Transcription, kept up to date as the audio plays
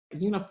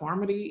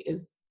Uniformity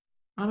is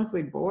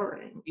honestly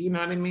boring. You know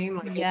what I mean?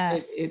 Like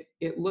Yes.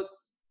 it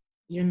looks,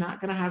 you're not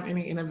going to have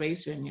any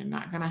innovation. You're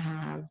not going to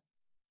have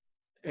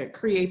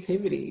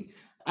creativity.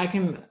 I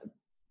can,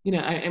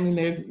 I mean,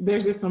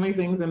 there's just so many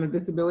things in the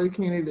disability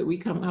community that we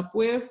come up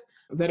with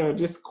that are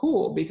just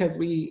cool because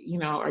we,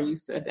 are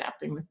used to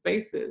adapting the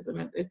spaces.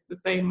 And it's the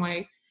same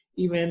way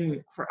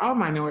even for all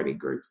minority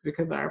groups,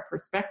 because our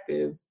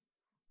perspectives,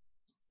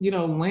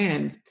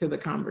 lend to the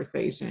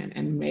conversation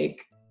and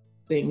make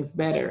things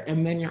better.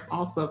 And then you're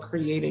also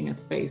creating a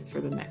space for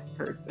the next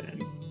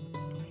person.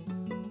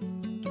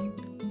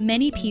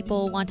 Many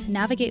people want to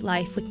navigate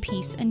life with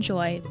peace and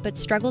joy, but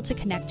struggle to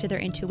connect to their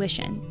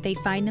intuition. They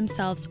find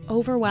themselves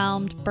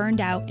overwhelmed,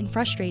 burned out, and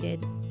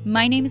frustrated.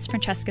 My name is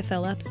Francesca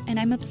Phillips, and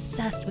I'm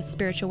obsessed with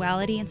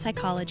spirituality and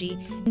psychology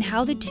and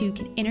how the two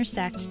can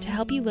intersect to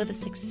help you live a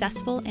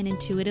successful and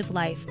intuitive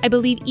life. I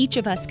believe each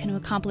of us can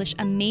accomplish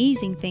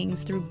amazing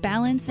things through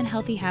balance and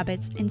healthy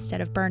habits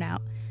instead of burnout.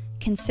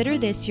 Consider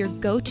this your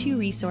go-to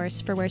resource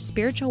for where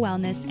spiritual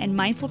wellness and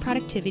mindful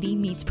productivity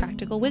meets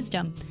practical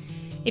wisdom.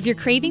 If you're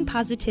craving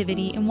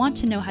positivity and want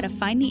to know how to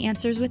find the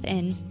answers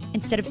within,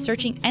 instead of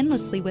searching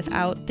endlessly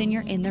without, then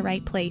you're in the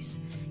right place.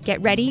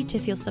 Get ready to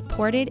feel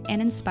supported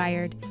and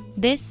inspired.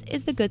 This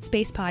is the Good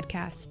Space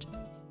Podcast.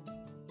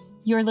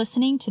 You're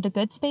listening to the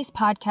Good Space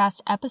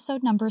Podcast,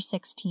 episode number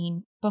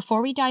 16.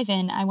 Before we dive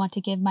in, I want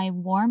to give my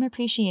warm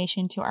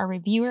appreciation to our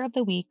reviewer of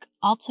the week,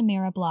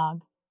 Altamira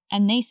Blog.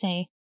 And they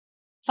say,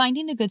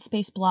 finding the Good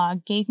Space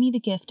blog gave me the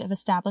gift of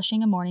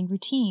establishing a morning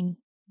routine.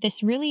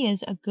 This really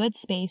is a good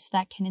space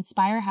that can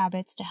inspire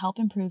habits to help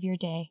improve your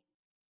day.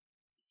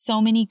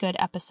 So many good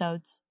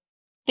episodes.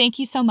 Thank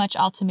you so much,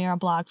 Altamira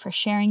Blog, for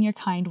sharing your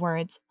kind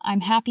words.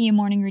 I'm happy a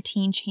morning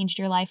routine changed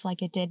your life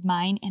like it did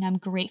mine, and I'm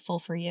grateful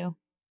for you.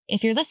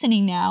 If you're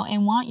listening now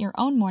and want your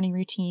own morning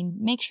routine,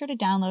 make sure to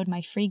download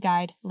my free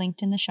guide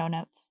linked in the show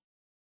notes.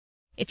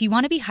 If you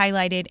want to be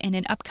highlighted in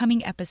an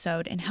upcoming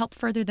episode and help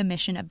further the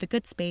mission of the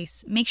Good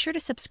Space, make sure to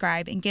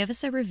subscribe and give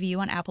us a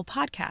review on Apple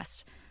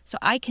Podcasts, so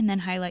I can then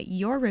highlight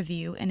your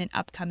review in an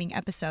upcoming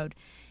episode.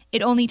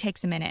 It only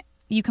takes a minute.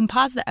 You can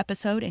pause the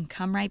episode and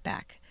come right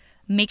back.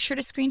 Make sure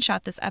to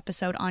screenshot this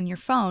episode on your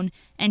phone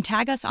and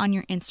tag us on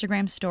your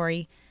Instagram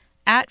story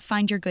at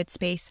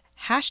 @FindYourGoodSpace,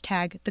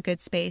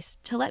 #TheGoodSpace,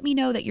 to let me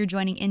know that you're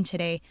joining in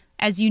today,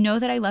 as you know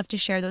that I love to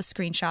share those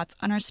screenshots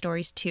on our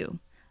stories too.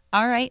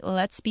 All right,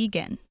 let's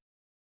begin.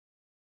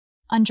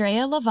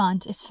 Andraea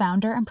Lavant is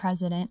founder and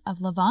president of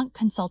Lavant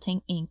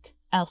Consulting, Inc.,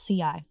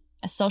 LCI,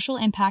 a social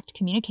impact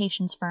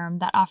communications firm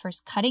that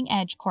offers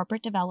cutting-edge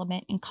corporate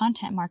development and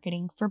content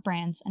marketing for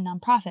brands and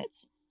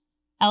nonprofits.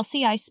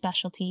 LCI's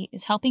specialty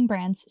is helping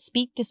brands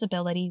speak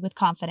disability with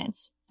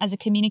confidence. As a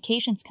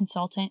communications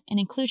consultant and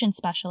inclusion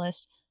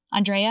specialist,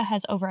 Andraea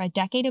has over a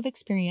decade of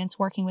experience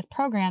working with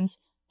programs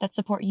that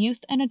support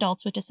youth and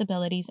adults with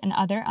disabilities and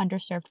other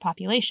underserved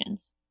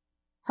populations.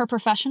 Her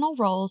professional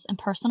roles and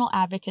personal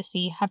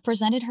advocacy have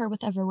presented her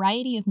with a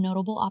variety of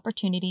notable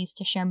opportunities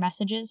to share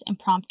messages and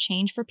prompt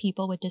change for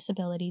people with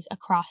disabilities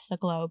across the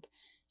globe.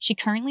 She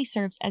currently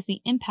serves as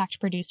the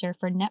impact producer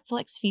for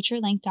Netflix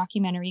feature-length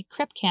documentary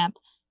Crip Camp,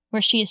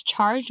 where she is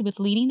charged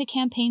with leading the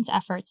campaign's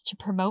efforts to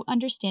promote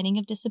understanding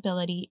of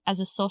disability as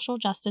a social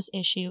justice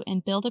issue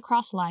and build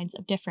across lines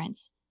of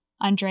difference.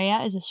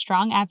 Andraea is a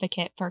strong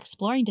advocate for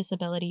exploring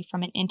disability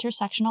from an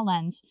intersectional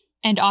lens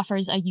and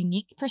offers a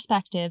unique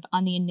perspective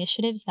on the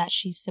initiatives that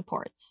she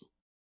supports.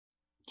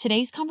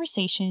 Today's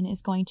conversation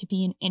is going to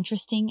be an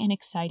interesting and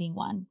exciting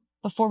one.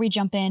 Before we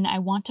jump in, I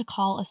want to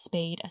call a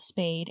spade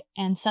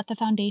and set the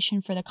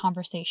foundation for the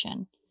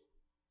conversation.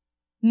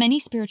 Many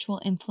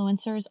spiritual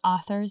influencers,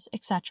 authors,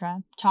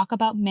 etc. talk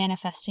about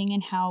manifesting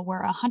and how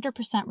we're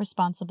 100%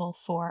 responsible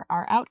for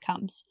our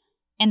outcomes.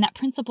 And that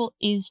principle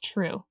is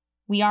true.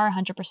 We are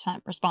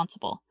 100%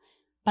 responsible.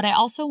 But I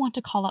also want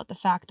to call out the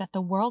fact that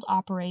the world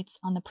operates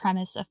on the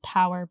premise of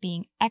power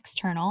being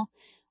external,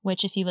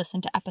 which if you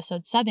listen to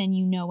episode 7,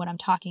 you know what I'm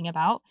talking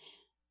about.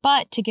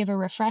 But to give a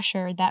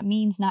refresher, that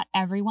means not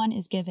everyone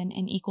is given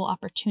an equal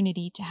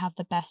opportunity to have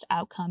the best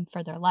outcome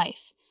for their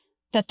life.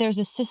 That there's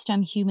a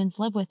system humans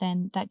live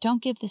within that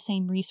don't give the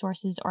same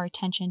resources or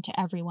attention to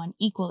everyone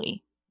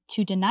equally.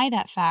 To deny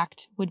that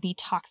fact would be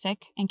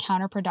toxic and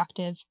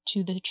counterproductive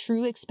to the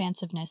true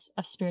expansiveness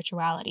of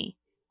spirituality.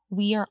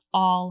 We are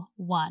all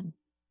one.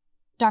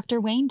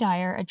 Dr. Wayne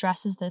Dyer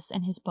addresses this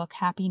in his book,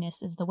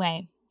 Happiness is the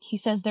Way. He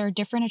says there are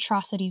different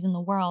atrocities in the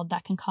world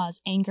that can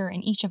cause anger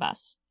in each of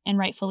us, and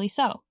rightfully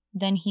so.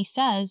 Then he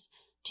says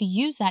to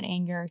use that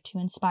anger to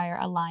inspire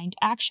aligned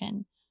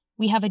action.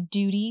 We have a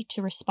duty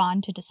to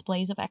respond to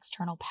displays of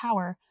external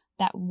power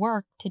that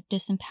work to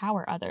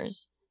disempower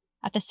others.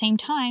 At the same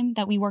time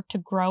that we work to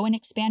grow and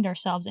expand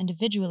ourselves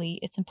individually,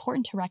 it's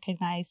important to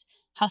recognize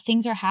how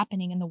things are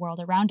happening in the world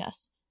around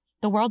us.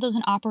 The world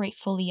doesn't operate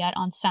fully yet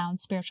on sound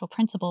spiritual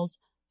principles,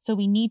 so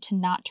we need to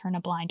not turn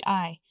a blind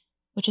eye,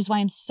 which is why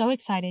I'm so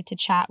excited to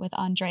chat with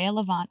Andraea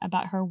Lavant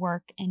about her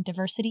work in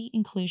diversity,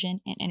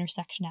 inclusion, and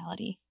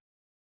intersectionality.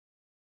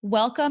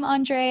 Welcome,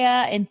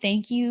 Andraea, and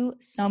thank you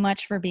so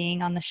much for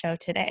being on the show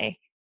today.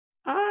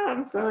 Oh,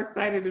 I'm so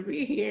excited to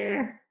be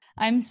here.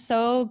 I'm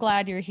so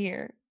glad you're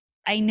here.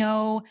 I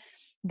know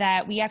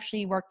that we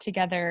actually worked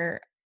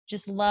together,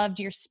 just loved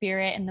your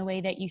spirit and the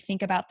way that you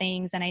think about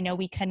things. And I know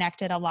we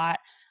connected a lot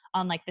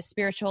on like the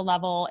spiritual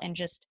level and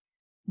just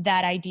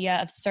that idea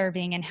of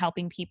serving and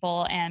helping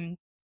people. And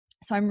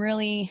so I'm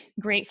really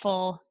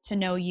grateful to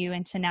know you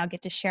and to now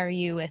get to share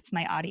you with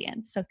my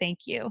audience. So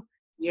thank you.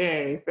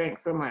 Yay.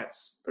 Thanks so much.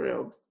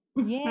 Thrilled.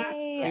 Yay.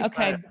 Very fun.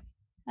 Okay.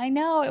 I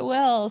know it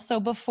will. So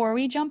before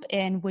we jump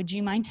in, would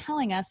you mind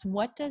telling us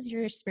what does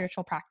your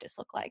spiritual practice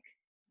look like?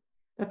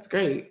 That's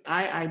great.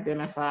 I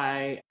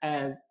identify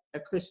as a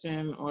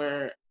Christian,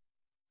 or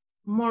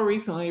more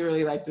recently,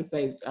 really like to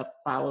say a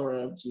follower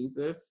of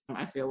Jesus.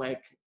 I feel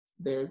like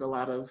there's a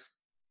lot of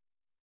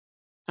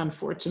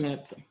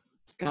unfortunate,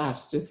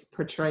 just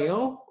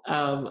portrayal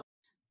of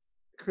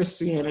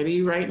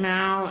Christianity right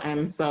now.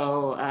 And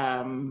so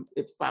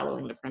it's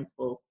following the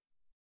principles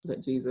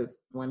that Jesus,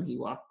 when he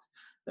walked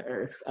the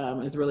earth,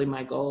 is really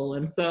my goal.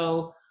 And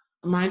so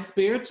my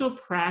spiritual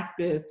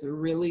practice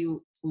really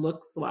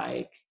looks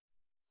like,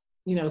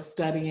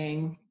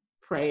 studying,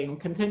 praying,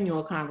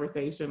 continual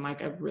conversation.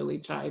 Like I've really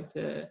tried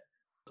to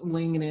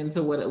lean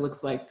into what it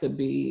looks like to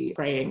be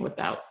praying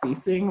without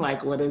ceasing.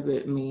 Like, what does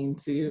it mean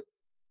to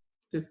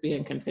just be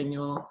in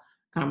continual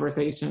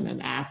conversation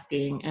and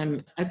asking?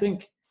 And I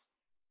think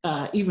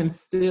even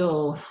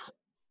still,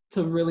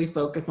 to really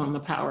focus on the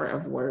power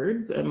of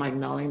words, and like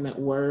knowing that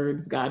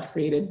words, God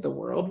created the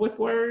world with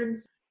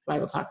words. The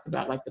Bible talks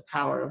about like the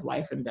power of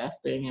life and death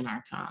being in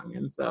our tongue.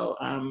 And so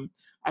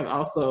I've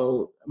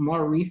also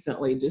more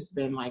recently just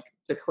been like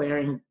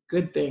declaring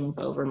good things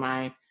over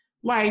my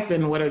life,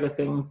 and what are the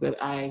things that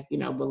I,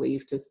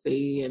 believe to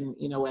see, and,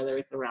 whether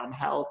it's around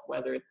health,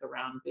 whether it's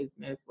around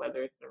business,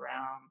 whether it's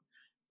around,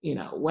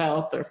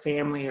 wealth or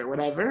family or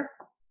whatever.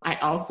 I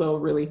also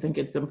really think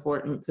it's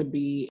important to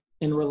be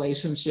in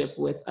relationship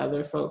with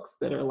other folks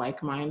that are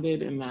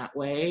like-minded in that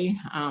way.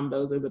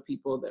 Those are the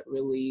people that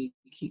really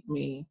keep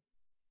me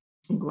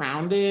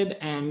grounded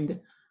and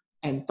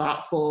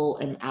thoughtful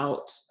and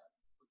out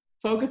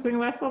focusing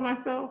less on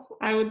myself,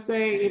 I would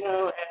say,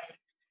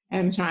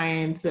 and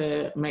trying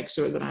to make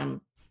sure that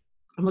I'm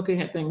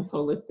looking at things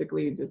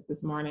holistically. Just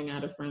this morning, I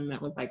had a friend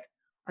that was like,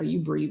 are you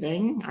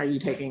breathing? Are you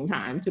taking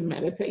time to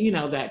meditate?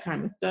 That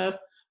kind of stuff.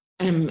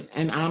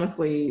 And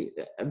honestly,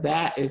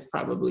 that is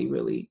probably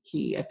really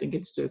key. I think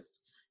it's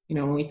just,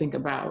 when we think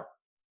about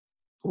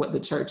what the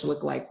church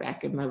looked like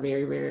back in the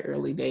very, very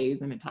early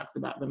days, and it talks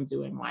about them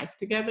doing life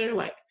together,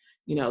 like,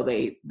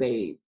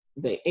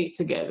 they ate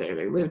together,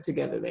 they lived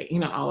together, they,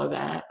 all of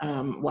that.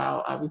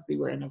 While obviously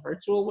we're in a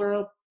virtual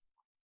world,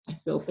 I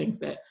still think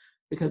that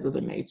because of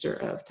the nature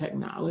of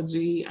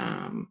technology,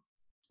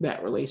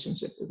 that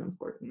relationship is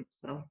important.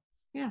 So,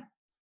 yeah.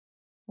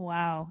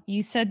 Wow.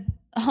 You said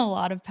a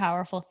lot of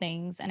powerful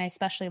things. And I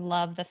especially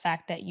love the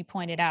fact that you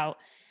pointed out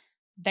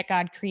that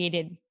God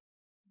created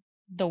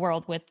the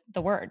world with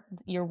the word.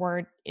 Your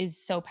word is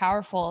so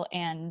powerful.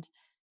 And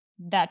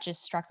that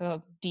just struck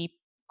a deep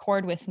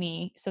chord with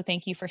me. So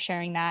thank you for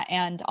sharing that.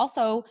 And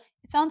also,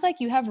 it sounds like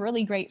you have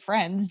really great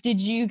friends.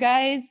 Did you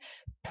guys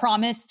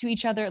promise to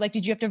each other? Like,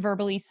 did you have to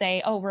verbally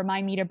say, oh,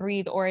 remind me to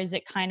breathe? Or is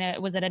it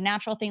was it a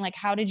natural thing? Like,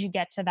 how did you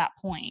get to that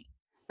point?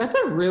 That's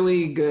a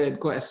really good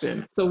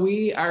question. So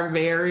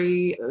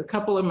a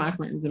couple of my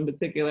friends in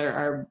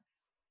particular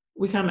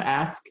we kind of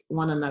ask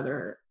one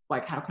another,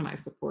 like, how can I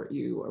support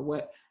you or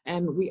what?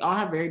 And we all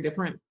have very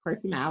different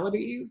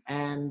personalities.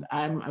 And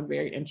I'm a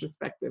very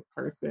introspective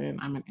person.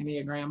 I'm an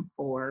Enneagram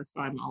 4,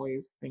 so I'm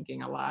always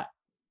thinking a lot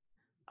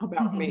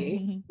about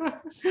me.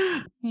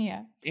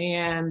 Yeah.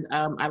 And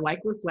I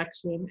like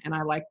reflection, and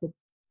I like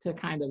to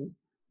kind of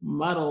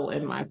muddle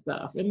in my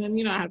stuff. And then,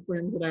 I have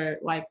friends that are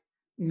like,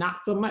 not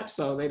so much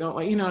so. They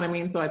don't, you know what I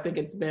mean? So I think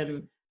it's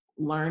been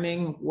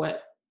learning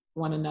what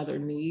one another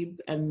needs,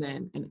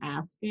 and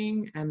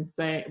asking and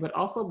say, but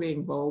also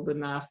being bold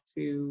enough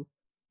to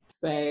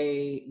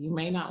say, you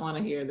may not want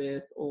to hear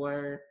this,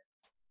 or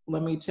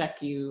let me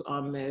check you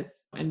on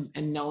this, and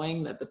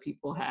knowing that the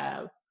people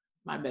have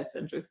my best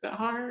interest at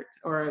heart,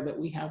 or that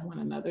we have one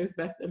another's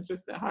best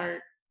interest at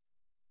heart.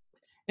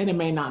 And it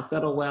may not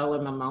settle well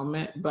in the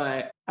moment,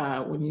 but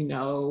when you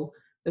know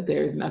that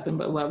there's nothing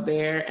but love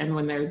there, and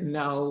when there's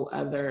no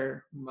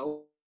other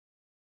motive,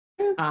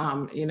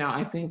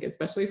 I think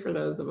especially for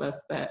those of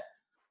us that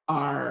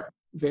are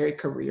very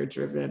career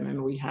driven,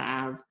 and we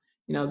have,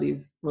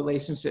 these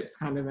relationships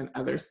kind of in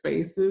other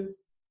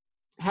spaces,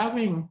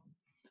 having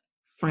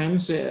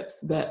friendships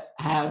that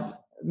have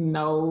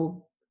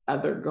no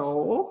other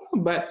goal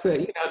but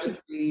to,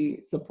 just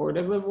be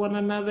supportive of one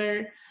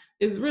another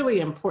is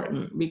really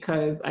important.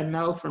 Because I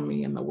know for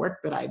me, in the work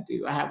that I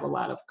do, I have a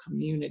lot of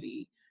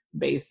community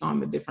based on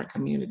the different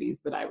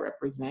communities that I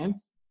represent.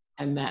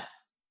 And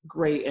that's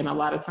great. And a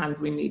lot of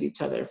times we need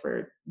each other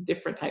for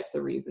different types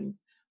of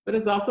reasons. But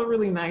it's also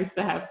really nice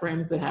to have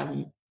friends that have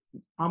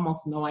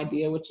almost no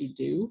idea what you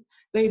do.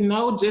 They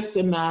know just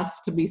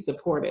enough to be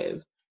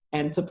supportive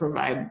and to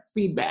provide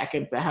feedback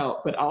and to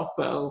help, but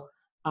also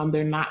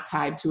they're not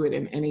tied to it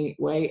in any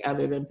way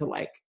other than to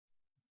like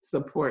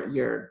support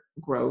your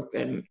growth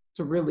and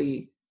to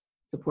really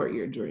support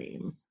your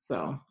dreams.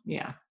 So,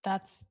 yeah.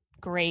 That's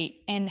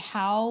great. And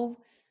how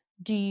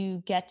do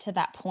you get to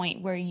that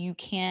point where you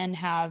can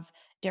have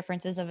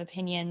differences of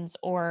opinions,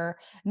 or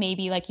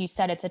maybe like you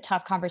said, it's a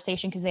tough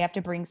conversation because they have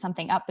to bring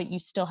something up, but you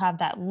still have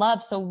that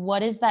love. So what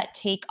does that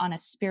take on a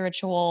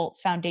spiritual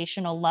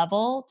foundational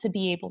level to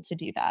be able to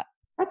do that?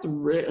 That's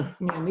real,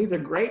 man. These are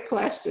great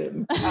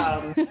questions.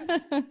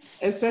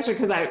 Especially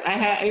because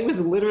it was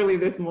literally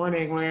this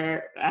morning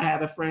where I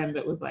had a friend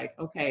that was like,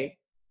 okay,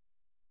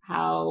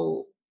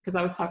 because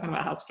I was talking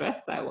about how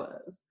stressed I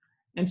was.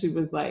 And she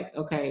was like,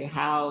 okay,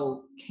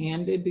 how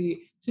candid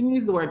she didn't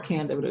use the word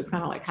candid, but it's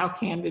kind of like, how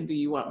candid do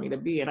you want me to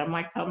be? And I'm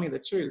like, tell me the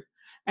truth.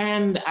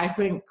 And I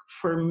think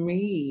for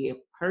me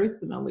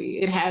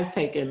personally, it has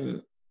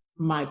taken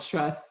my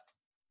trust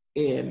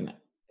in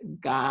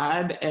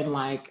God and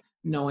like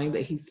knowing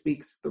that he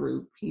speaks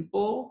through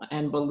people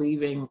and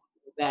believing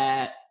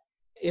that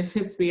if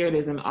his spirit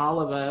is in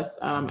all of us,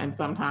 and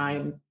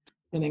sometimes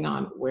depending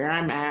on where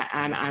I'm at,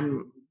 and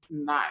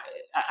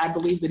I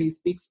believe that he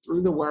speaks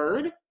through the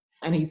word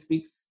and he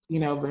speaks,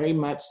 very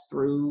much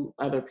through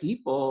other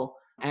people.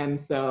 And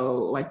so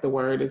like the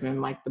word is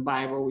in like the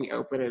Bible, we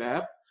open it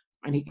up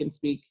and he can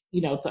speak,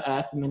 to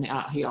us. And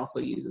then he also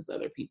uses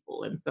other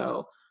people. And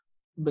so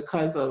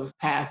because of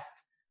past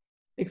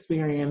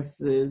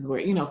experiences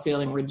where,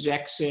 feeling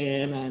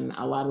rejection and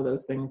a lot of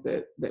those things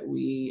that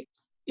we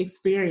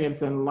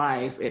experience in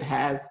life, it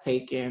has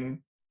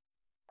taken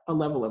a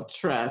level of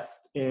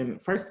trust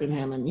first in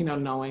him and,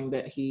 knowing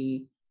that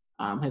he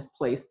has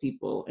placed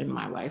people in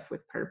my life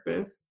with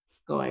purpose,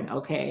 going,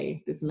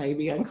 okay, this may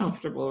be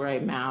uncomfortable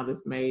right now.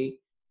 This may,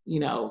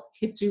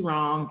 hit you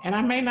wrong. And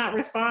I may not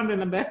respond in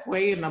the best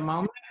way in the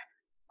moment.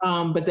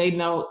 But they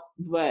know,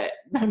 but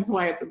that's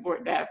why it's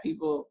important to have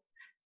people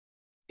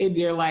in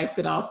your life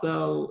that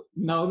also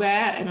know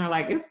that and are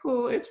like, it's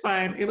cool, it's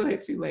fine, it'll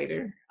hit you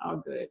later, all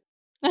good.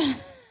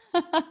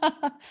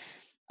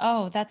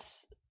 Oh,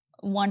 that's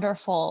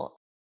wonderful.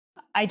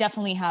 I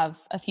definitely have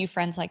a few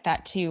friends like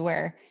that too,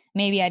 where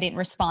maybe I didn't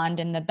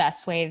respond in the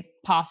best way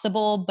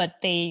possible, but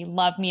they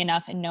love me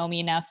enough and know me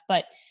enough.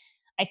 But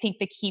I think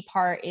the key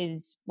part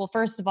is, well,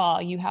 first of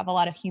all, you have a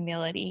lot of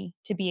humility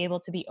to be able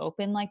to be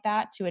open like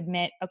that, to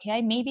admit,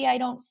 okay, maybe I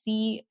don't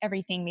see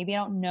everything, maybe I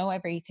don't know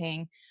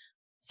everything.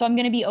 So I'm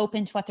going to be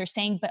open to what they're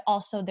saying, but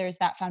also there's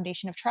that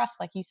foundation of trust.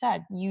 Like you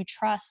said, you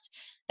trust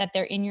that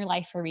they're in your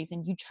life for a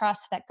reason. You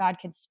trust that God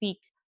can speak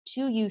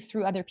to you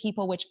through other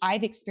people, which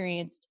I've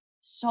experienced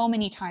so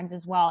many times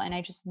as well. And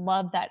I just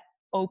love that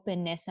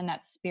openness and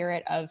that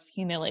spirit of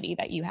humility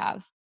that you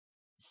have.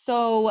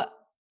 So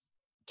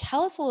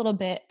tell us a little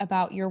bit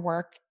about your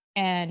work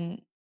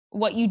and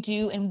what you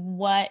do and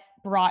what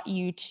brought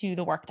you to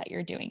the work that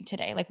you're doing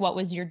today. Like, what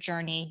was your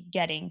journey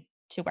getting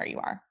to where you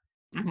are?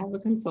 I have a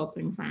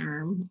consulting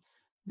firm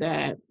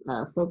that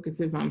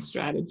focuses on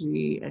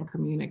strategy and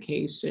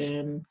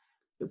communication,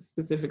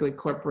 specifically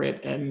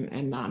corporate and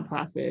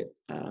nonprofit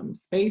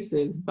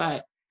spaces.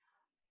 But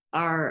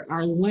our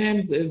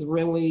lens is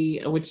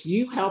really, which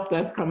you helped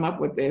us come up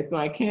with this, so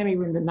I can't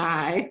even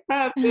deny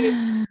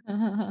this.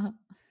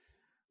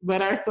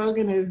 But our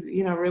slogan is,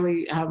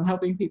 really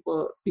helping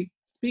people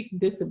speak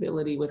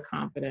disability with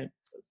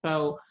confidence.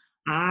 So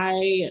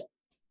I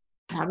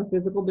have a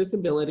physical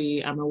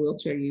disability. I'm a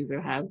wheelchair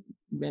user, have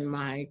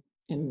been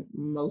in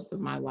most of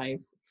my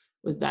life,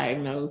 was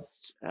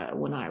diagnosed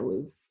when I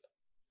was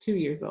 2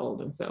 years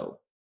old. And so,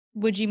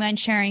 would you mind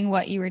sharing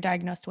what you were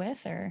diagnosed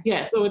with? Or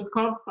yeah, so it's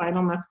called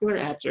spinal muscular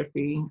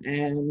atrophy,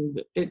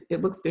 and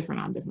it looks different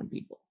on different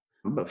people.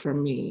 But for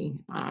me,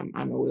 I'm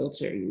a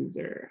wheelchair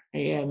user.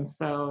 And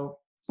so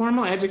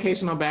formal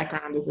educational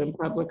background is in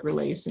public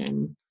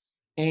relations.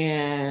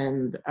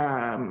 And,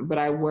 but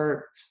I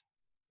worked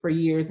for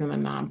years in a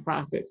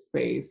nonprofit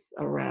space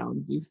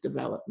around youth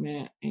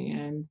development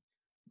and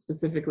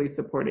specifically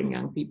supporting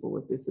young people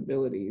with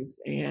disabilities.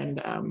 And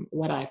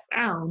what I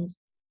found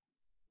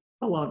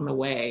along the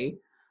way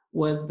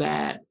was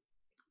that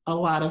a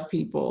lot of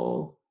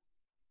people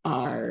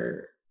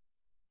are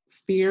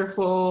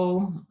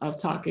fearful of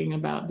talking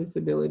about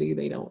disability.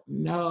 They don't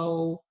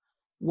know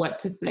what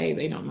to say.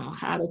 They don't know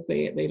how to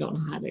say it. They don't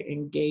know how to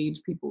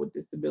engage people with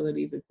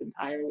disabilities. It's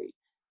entirely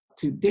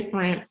too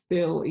different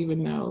still,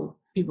 even though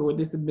people with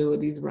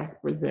disabilities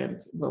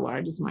represent the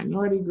largest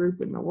minority group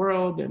in the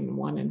world and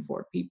 1 in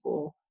 4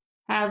 people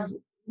have,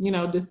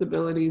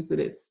 disabilities, that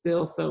it's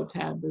still so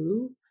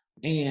taboo.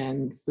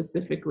 And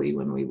specifically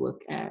when we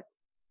look at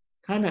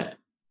kind of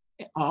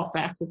all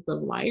facets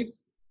of life,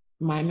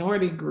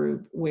 minority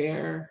group,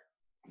 where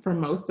for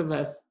most of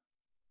us,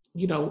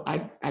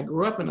 I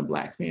grew up in a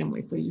Black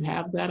family, so you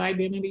have that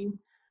identity.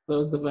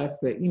 Those of us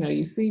that,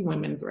 you see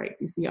women's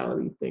rights, you see all of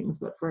these things,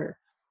 but for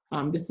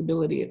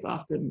disability, it's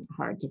often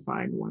hard to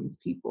find one's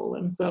people.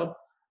 And so,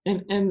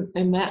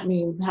 and that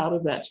means, how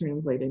does that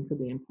translate into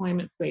the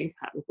employment space?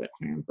 How does that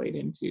translate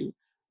into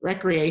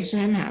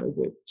recreation? How does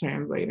it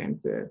translate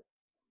into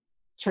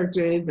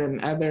churches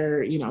and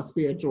other,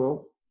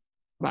 spiritual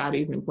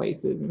bodies and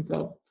places? And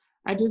so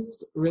I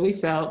just really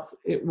felt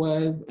it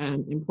was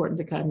important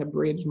to kind of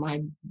bridge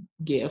my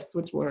gifts,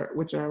 which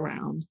are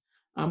around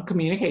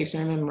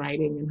communication and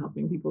writing and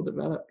helping people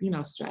develop,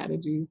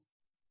 strategies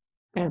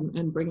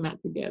and bring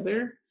that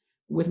together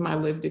with my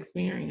lived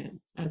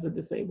experience as a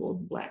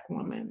disabled Black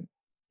woman.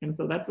 And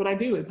so that's what I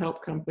do, is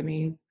help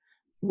companies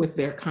with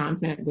their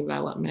content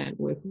development,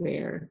 with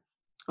their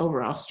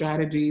overall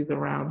strategies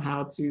around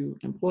how to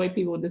employ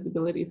people with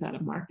disabilities, how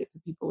to market to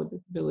people with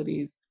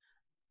disabilities,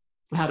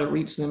 how to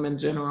reach them in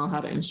general, how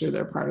to ensure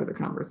they're part of the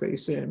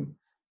conversation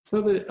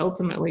so that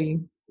ultimately,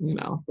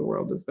 the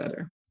world is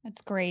better.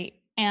 That's great.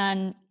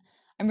 And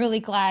I'm really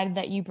glad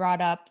that you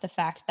brought up the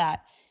fact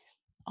that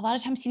a lot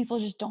of times people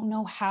just don't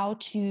know how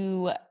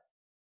to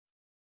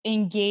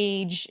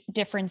engage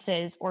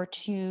differences or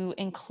to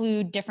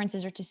include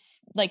differences or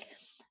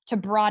to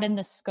broaden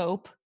the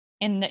scope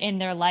in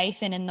their life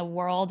and in the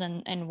world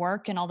and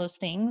work and all those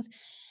things.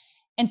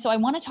 And so I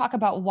want to talk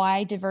about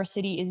why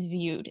diversity is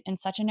viewed in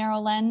such a narrow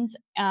lens,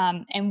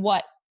 and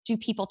what do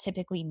people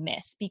typically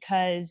miss?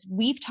 Because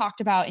we've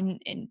talked about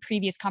in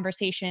previous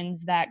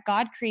conversations that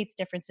God creates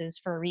differences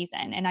for a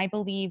reason. And I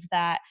believe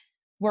that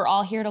we're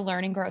all here to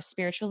learn and grow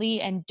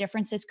spiritually, and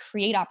differences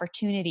create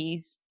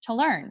opportunities to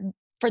learn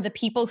for the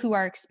people who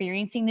are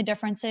experiencing the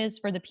differences,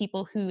 for the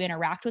people who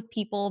interact with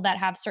people that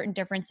have certain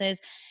differences.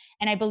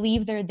 And I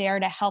believe they're there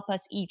to help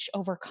us each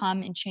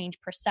overcome and change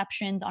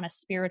perceptions on a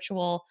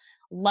spiritual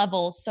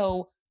level.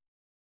 So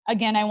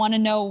again, I want to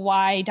know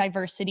why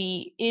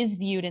diversity is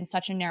viewed in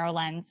such a narrow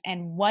lens,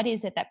 and what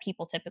is it that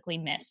people typically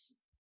miss?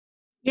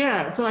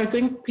 Yeah, so I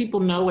think people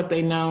know what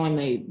they know, and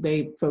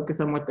they focus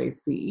on what they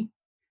see.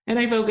 And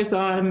they focus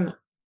on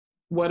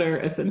what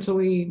are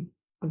essentially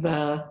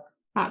the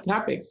hot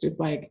topics, just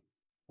like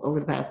over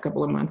the past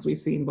couple of months, we've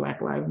seen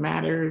Black Lives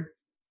Matters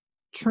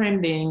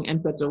trending in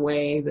such a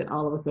way that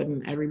all of a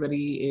sudden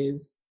everybody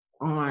is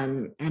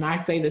on, and I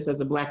say this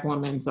as a Black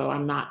woman, so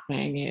I'm not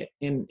saying it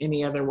in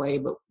any other way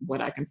but what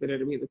I consider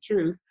to be the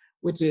truth,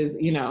 which is,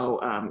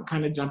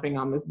 kind of jumping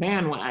on this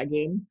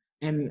bandwagon.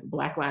 And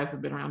Black lives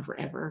have been around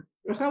forever.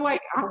 So,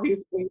 like,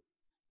 obviously,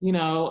 you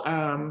know,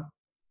 um,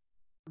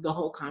 the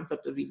whole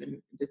concept of even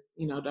this,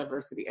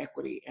 diversity,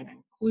 equity, and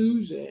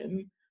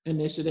inclusion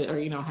initiative,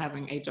 or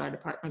having HR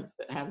departments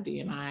that have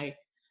D&I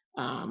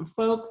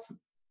folks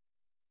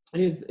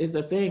is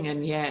a thing,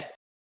 and yet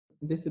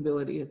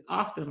disability is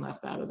often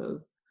left out of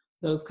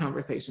those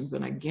conversations.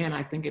 And again,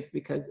 I think it's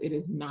because it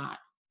is not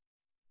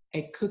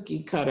a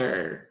cookie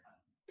cutter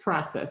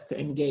process to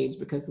engage,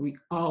 because we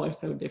all are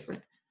so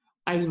different.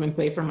 I even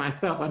say for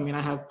myself, I mean,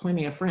 I have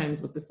plenty of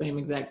friends with the same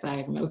exact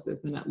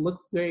diagnosis, and it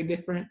looks very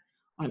different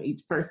on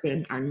each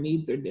person. Our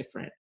needs are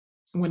different.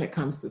 When it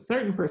comes to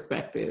certain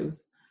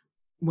perspectives,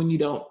 when you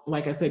don't,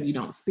 like I said, you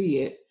don't see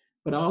it,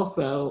 but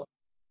also,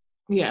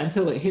 yeah,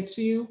 until it hits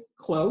you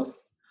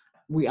close,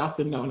 we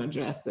often don't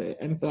address it.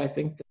 And so I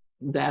think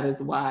that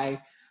is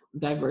why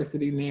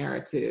diversity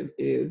narrative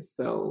is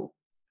so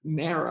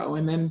narrow.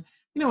 And then,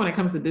 when it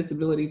comes to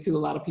disability too, a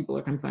lot of people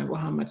are concerned,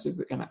 well, how much is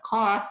it going to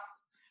cost,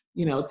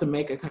 to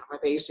make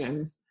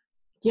accommodations?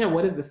 Yeah,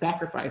 what is the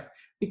sacrifice?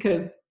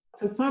 Because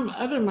to some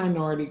other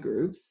minority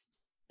groups,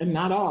 and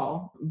not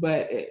all,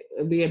 but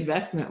the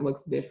investment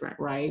looks different,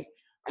 right?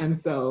 And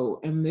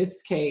so in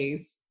this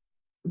case,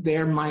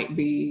 there might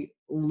be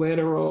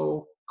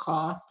literal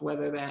cost,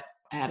 whether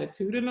that's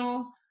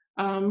attitudinal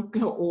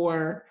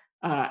or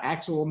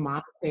actual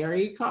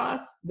monetary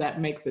costs, that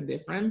makes a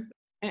difference.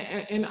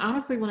 And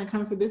honestly, when it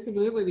comes to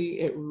disability,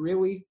 it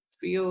really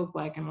feels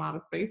like in a lot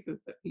of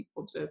spaces that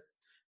people just,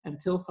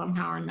 until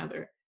somehow or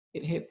another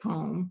it hits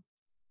home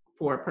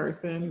for a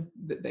person,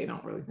 that they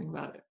don't really think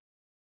about it.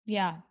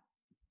 Yeah,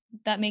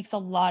 that makes a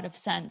lot of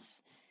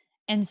sense.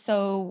 And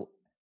so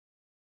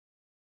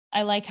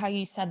I like how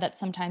you said that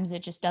sometimes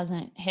it just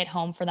doesn't hit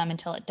home for them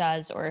until it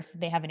does, or if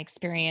they have an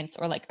experience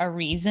or like a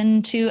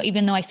reason to,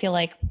 even though I feel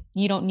like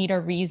you don't need a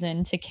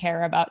reason to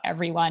care about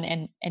everyone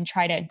and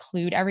try to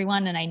include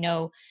everyone. And I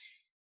know,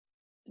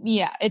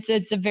 yeah,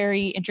 it's a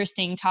very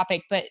interesting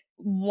topic, but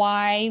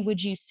why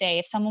would you say,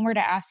 if someone were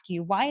to ask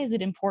you, why is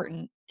it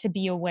important to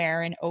be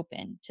aware and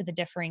open to the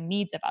differing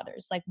needs of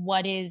others? Like,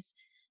 what is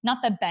not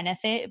the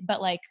benefit,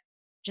 but like,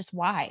 just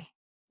why?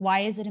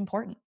 Why is it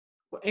important?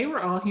 Well, A, we're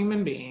all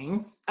human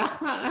beings.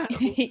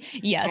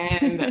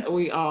 Yes. And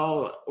we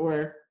all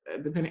were,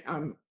 depending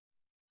on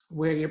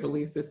where your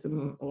belief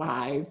system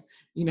lies,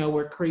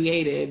 we're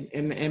created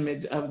in the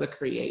image of the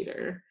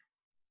creator.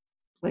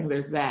 Like,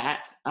 there's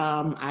that.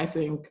 I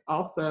think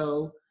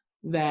also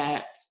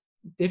that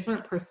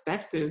different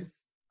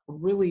perspectives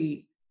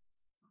really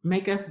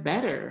make us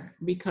better,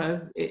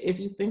 because if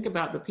you think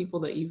about the people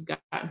that you've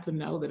gotten to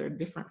know that are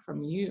different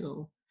from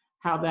you,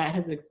 how that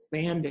has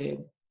expanded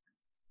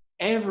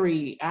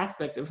every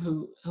aspect of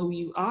who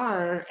you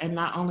are, and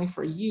not only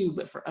for you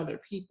but for other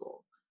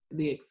people.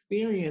 The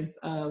experience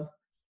of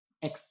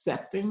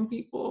accepting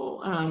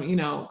people,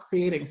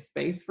 creating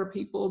space for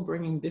people,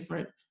 bringing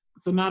different,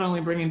 so not only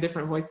bringing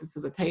different voices to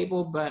the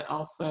table, but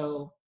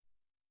also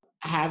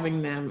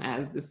having them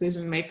as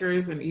decision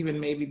makers and even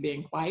maybe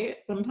being quiet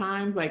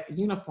sometimes. Like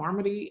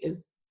uniformity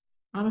is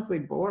honestly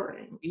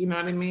boring. You know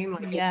what I mean?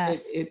 Like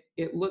Yes.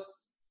 it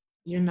looks,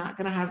 you're not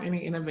going to have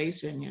any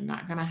innovation. You're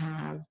not going to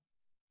have,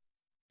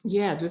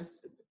 yeah,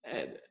 just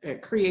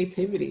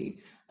creativity.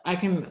 I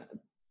can,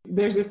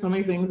 there's just so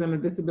many things in the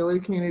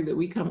disability community that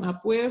we come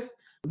up with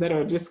that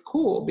are just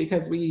cool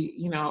because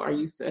we, are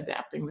used to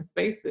adapting the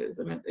spaces.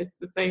 And it's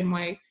the same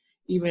way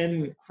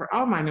even for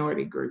all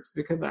minority groups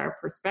because our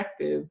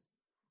perspectives,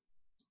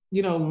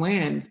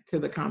 lend to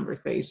the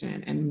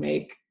conversation and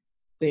make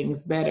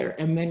things better.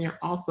 And then you're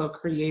also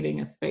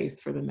creating a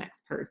space for the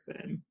next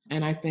person.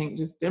 And I think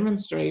just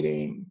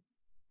demonstrating,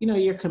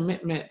 your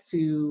commitment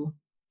to,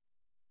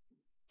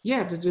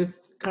 yeah, to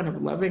just kind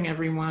of loving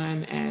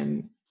everyone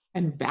and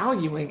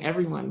valuing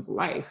everyone's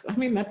life. I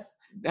mean,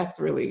 that's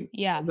really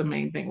Yeah. the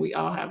main thing. We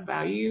all have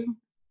value,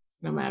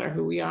 no matter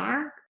who we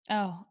are.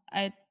 Oh,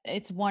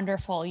 it's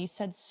wonderful. You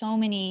said so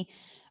many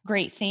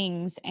great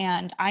things.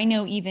 And I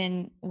know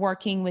even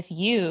working with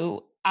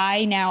you,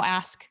 I now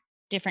ask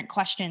different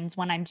questions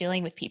when I'm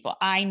dealing with people.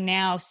 I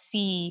now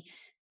see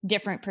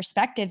different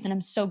perspectives. And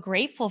I'm so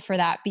grateful for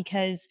that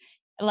because,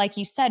 like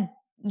you said,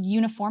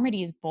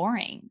 uniformity is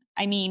boring.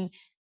 I mean,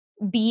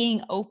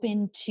 being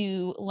open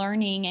to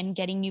learning and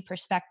getting new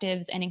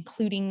perspectives and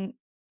including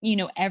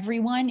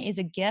everyone is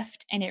a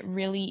gift, and it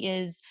really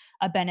is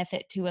a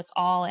benefit to us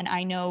all. And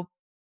I know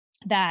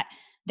that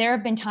there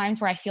have been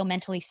times where I feel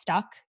mentally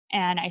stuck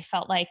and I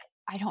felt like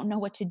I don't know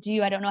what to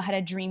do. I don't know how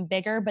to dream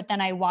bigger. But then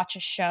I watch a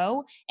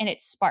show and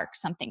it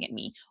sparks something in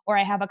me. Or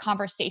I have a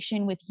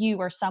conversation with you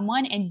or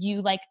someone and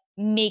you like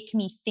make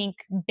me think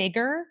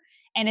bigger.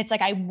 And it's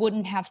like I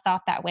wouldn't have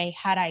thought that way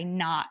had I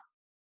not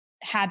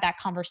had that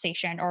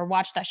conversation or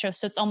watched that show.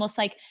 So it's almost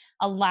like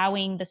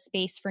allowing the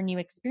space for new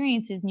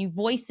experiences, new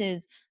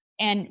voices.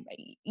 And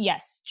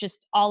yes,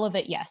 just all of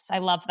it. Yes, I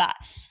love that.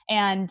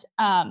 And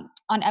on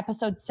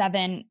episode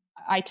 7,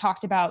 I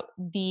talked about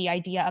the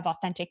idea of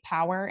authentic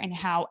power and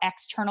how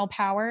external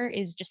power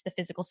is just the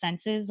physical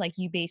senses. Like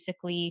you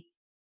basically,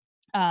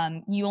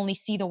 you only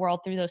see the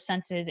world through those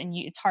senses, and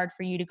it's hard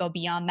for you to go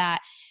beyond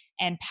that.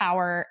 And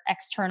power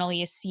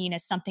externally is seen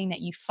as something that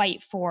you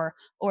fight for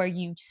or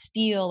you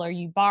steal or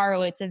you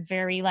borrow. It's a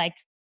very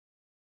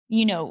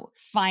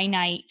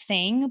finite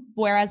thing.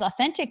 Whereas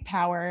authentic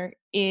power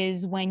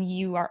is when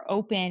you are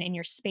open and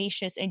you're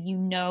spacious and you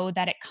know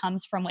that it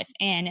comes from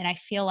within. And I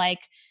feel like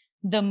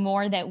the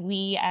more that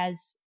we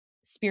as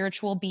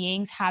spiritual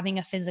beings having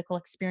a physical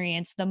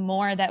experience, the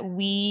more that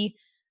we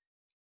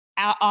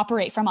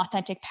operate from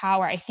authentic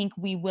power, I think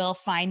we will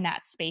find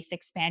that space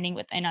expanding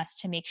within us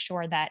to make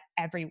sure that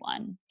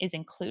everyone is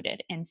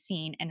included and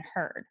seen and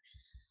heard.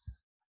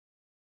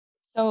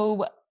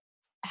 So,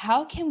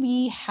 how can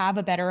we have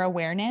a better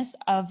awareness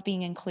of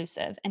being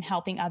inclusive and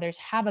helping others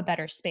have a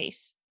better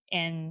space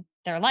in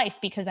their life?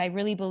 Because I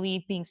really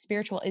believe being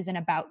spiritual isn't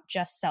about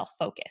just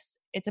self-focus.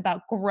 It's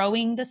about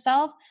growing the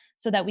self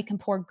so that we can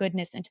pour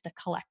goodness into the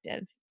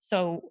collective.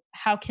 So,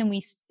 how can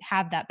we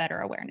have that better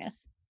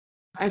awareness?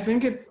 I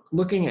think it's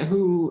looking at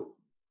who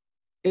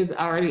is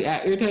already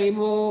at your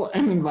table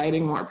and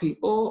inviting more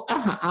people,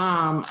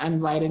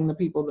 inviting the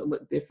people that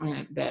look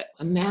different, that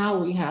now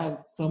we have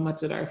so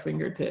much at our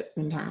fingertips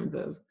in terms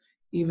of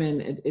even,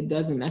 it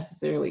doesn't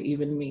necessarily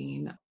even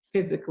mean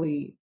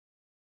physically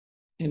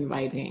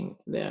inviting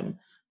them,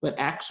 but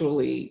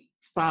actually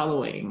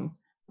following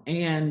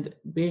and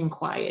being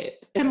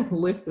quiet and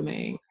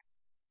listening,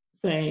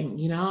 saying,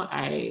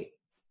 I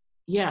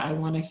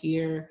want to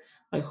hear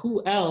like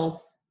who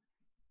else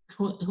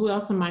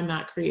am I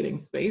not creating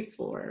space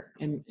for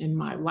in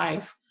my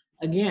life?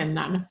 Again,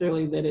 not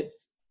necessarily that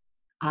it's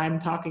I'm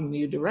talking to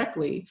you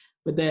directly,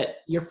 but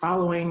that you're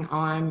following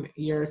on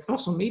your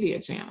social media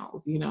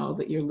channels,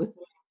 that you're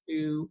listening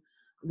to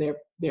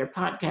their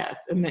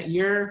podcasts, and that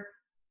you're,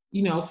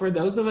 for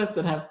those of us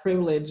that have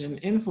privilege and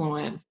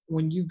influence,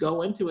 when you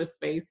go into a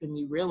space and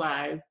you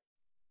realize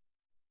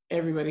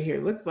everybody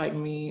here looks like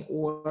me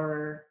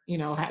or,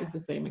 has the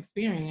same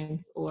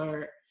experience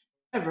or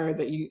whatever,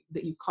 that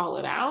you call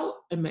it out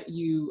and that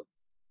you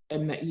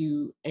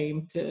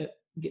aim to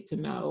get to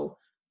know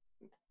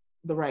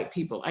the right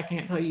people. I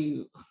can't tell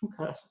you,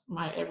 gosh,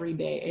 my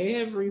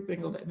every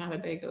single day, not a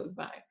day goes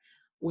by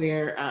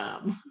where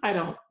I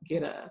don't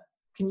get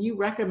can you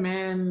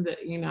recommend,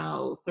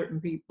 certain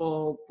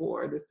people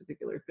for this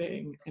particular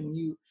thing? Can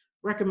you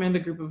recommend a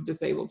group of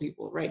disabled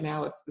people? Right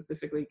now it's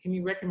specifically, can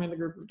you recommend a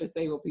group of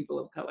disabled people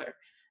of color?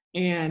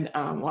 And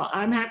while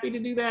I'm happy to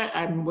do that,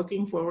 I'm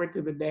looking forward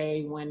to the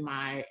day when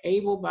my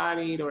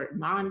able-bodied or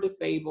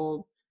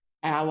non-disabled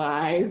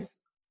allies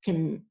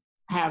can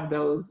have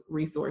those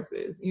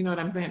resources, you know what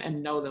I'm saying,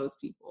 and know those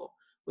people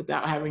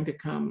without having to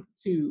come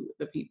to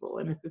the people.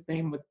 And it's the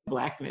same with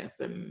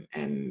Blackness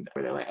and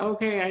where they're like,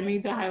 okay, I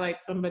need to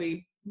highlight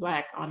somebody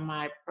Black on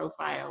my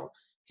profile.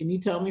 Can you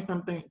tell me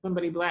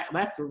somebody Black?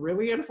 That's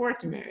really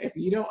unfortunate if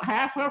you don't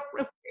have a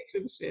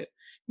relationship,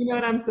 you know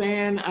what I'm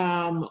saying,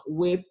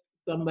 with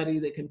somebody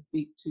that can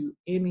speak to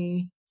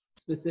any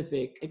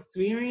specific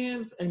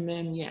experience. And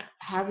then, yeah,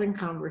 having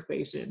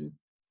conversations,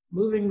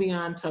 moving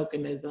beyond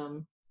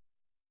tokenism,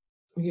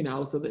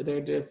 so that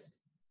they're just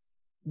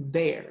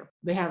there.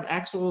 They have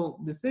actual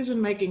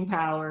decision making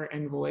power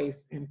and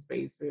voice in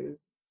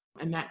spaces.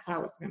 And that's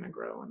how it's going to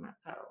grow and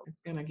that's how it's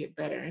going to get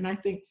better. And I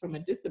think from a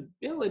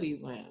disability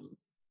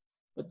lens,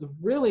 what's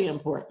really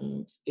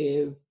important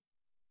is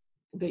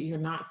that you're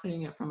not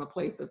seeing it from a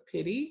place of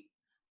pity.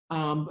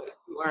 But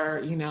you are,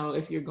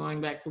 if you're going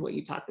back to what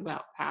you talked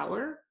about,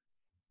 power,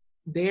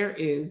 there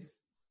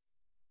is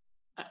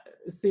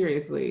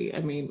seriously, I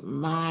mean,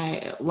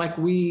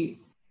 we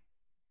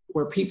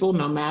were people,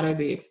 no matter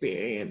the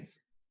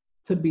experience,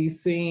 to be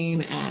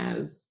seen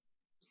as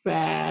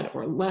sad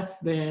or less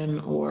than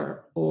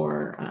or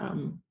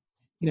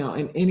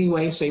in any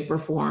way, shape, or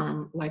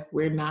form, like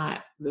we're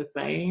not the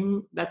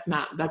same. That's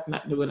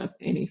not doing us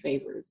any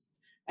favors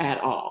at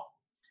all.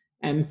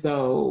 And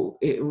so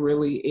it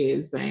really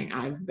is saying,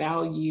 I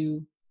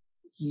value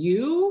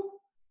you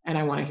and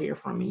I want to hear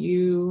from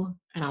you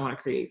and I want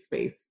to create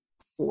space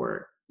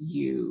for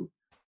you.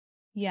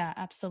 Yeah,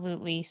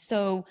 absolutely.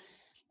 So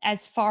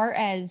as far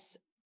as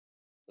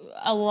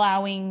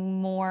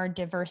allowing more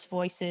diverse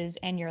voices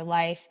in your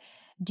life,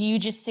 do you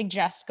just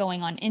suggest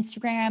going on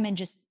Instagram and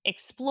just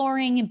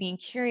exploring and being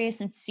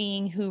curious and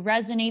seeing who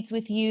resonates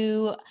with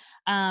you?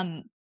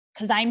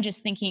 Because I'm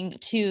just thinking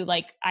too,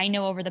 like I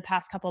know over the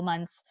past couple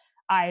months,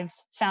 I've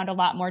found a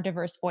lot more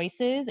diverse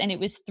voices, and it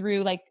was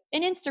through like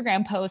an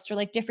Instagram post or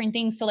like different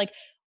things. So like,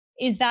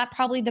 is that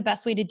probably the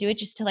best way to do it?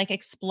 Just to like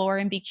explore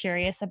and be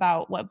curious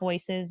about what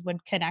voices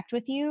would connect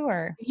with you,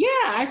 or? Yeah,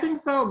 I think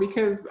so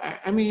because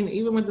I mean,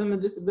 even within the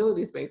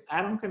disability space,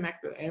 I don't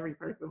connect with every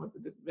person with a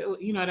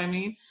disability. You know what I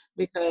mean?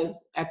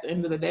 Because at the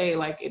end of the day,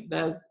 like it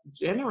does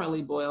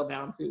generally boil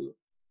down to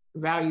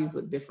values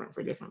look different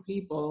for different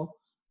people,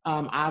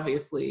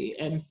 obviously.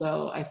 And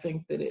so I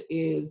think that it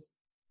is,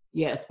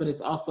 yes, but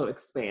it's also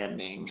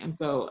expanding. And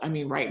so, I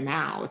mean, right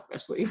now,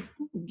 especially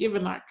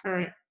given our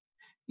current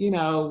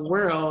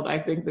world, I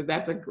think that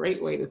that's a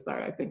great way to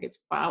start. I think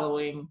it's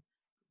following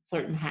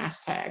certain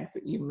hashtags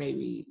that you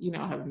maybe,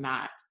 have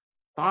not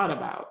thought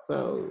about.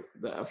 So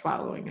the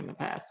following in the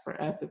past for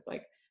us, it's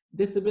like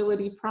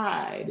disability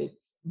pride,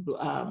 it's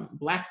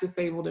Black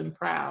disabled and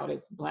proud,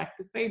 it's Black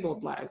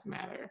disabled lives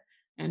matter,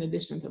 in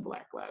addition to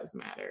Black lives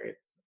matter,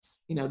 it's,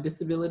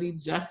 disability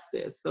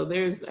justice. So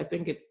I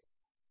think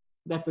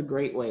that's a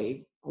great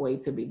way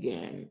to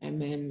begin. And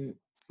then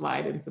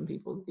slide in some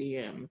people's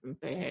DMs and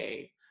say,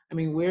 hey, I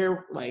mean,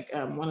 we're like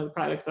one of the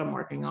products I'm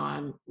working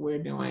on,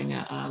 we're doing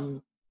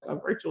a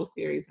virtual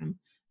series. And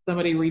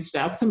somebody reached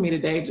out to me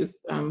today,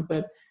 just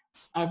said,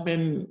 I've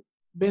been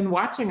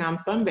watching on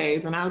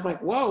Sundays. And I was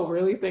like, whoa,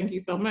 really? Thank you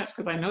so much.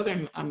 Because I know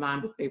they're a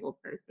non-disabled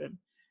person.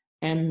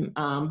 And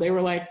they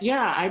were like,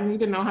 yeah, I need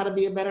to know how to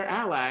be a better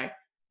ally.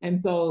 And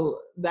so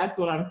that's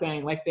what I'm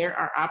saying. Like there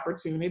are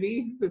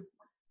opportunities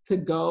to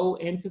go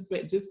into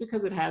space. Just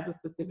because it has a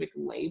specific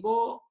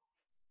label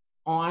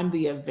on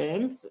the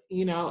event,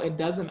 it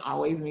doesn't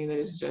always mean that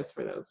it's just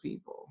for those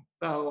people.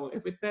 So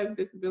if it says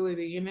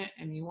disability in it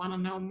and you want to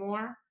know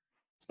more,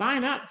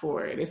 sign up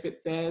for it. If it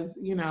says,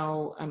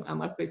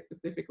 unless they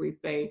specifically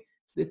say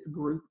this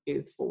group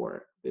is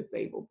for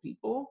disabled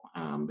people,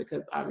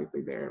 because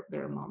obviously there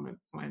are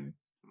moments when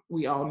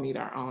we all need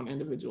our own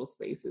individual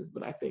spaces.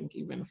 But I think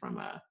even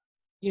from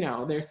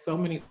there's so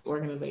many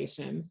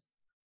organizations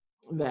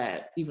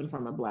that even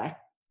from a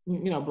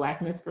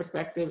Blackness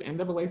perspective,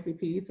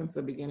 NAACP since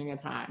the beginning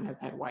of time has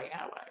had white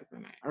allies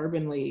in it.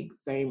 Urban League,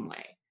 same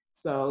way.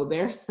 So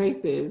there are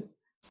spaces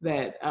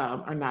that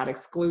are not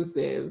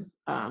exclusive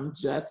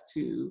just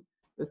to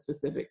the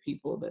specific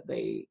people that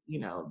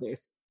their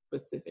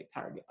specific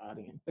target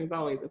audience. There's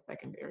always a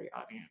secondary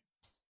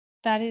audience.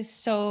 That is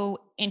so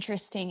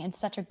interesting and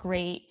such a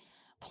great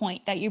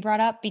point that you brought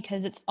up,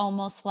 because it's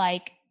almost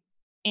like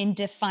in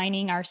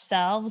defining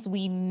ourselves,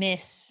 we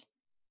miss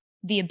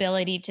the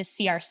ability to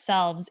see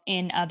ourselves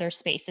in other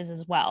spaces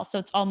as well. So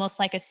it's almost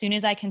like as soon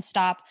as I can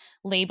stop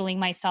labeling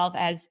myself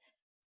as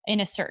in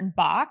a certain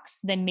box,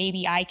 then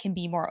maybe I can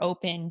be more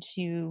open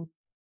to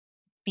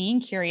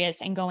being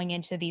curious and going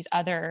into these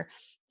other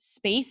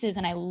spaces.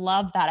 And I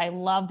love that. I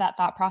love that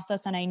thought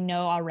process. And I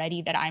know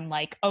already that I'm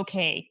like,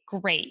 okay,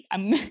 great.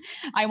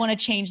 I want to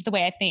change the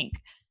way I think.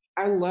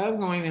 I love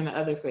going into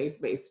other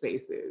faith-based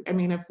spaces. I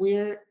mean, if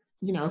we're,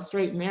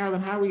 straight and narrow,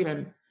 then how are we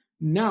going to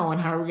know and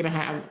how are we going to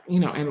have,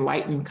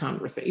 enlightened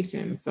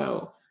conversations?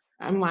 So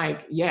I'm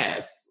like,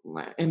 yes,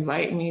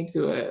 invite me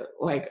to a,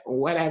 like,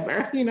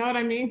 whatever, you know what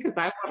I mean? Because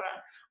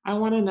I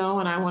want to know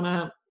and I want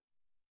to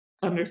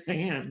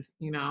understand,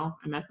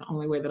 and that's the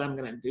only way that I'm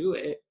going to do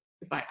it.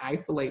 If I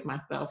isolate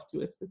myself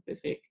to a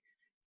specific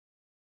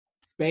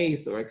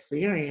space or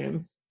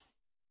experience,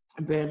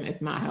 then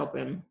it's not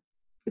helping.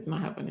 It's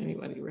not helping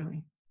anybody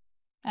really.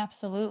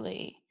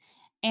 Absolutely.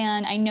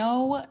 And I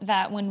know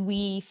that when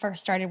we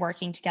first started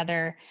working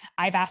together,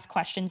 I've asked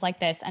questions like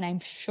this. And I'm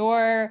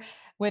sure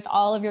with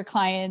all of your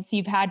clients,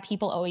 you've had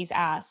people always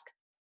ask,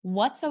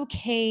 what's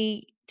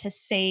okay to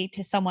say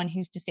to someone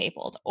who's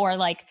disabled? Or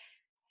like,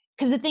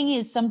 Because the thing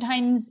is,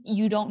 sometimes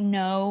you don't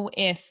know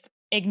if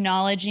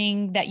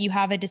acknowledging that you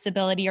have a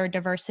disability or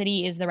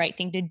diversity is the right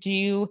thing to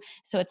do.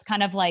 So it's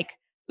kind of like,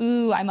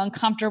 ooh, I'm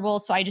uncomfortable,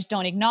 so I just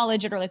don't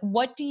acknowledge it. Or like,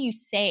 what do you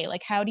say?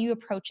 Like, how do you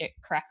approach it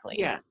correctly?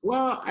 Yeah.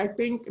 Well, I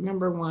think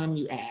number one,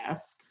 you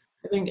ask.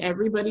 I think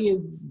everybody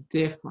is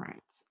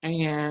different.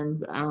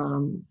 And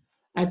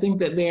I think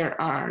that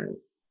there are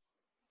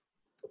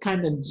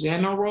kind of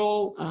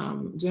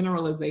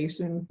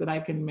generalizations that I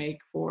can make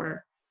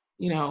for,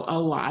 a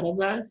lot of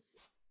us.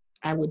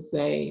 I would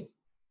say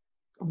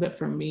that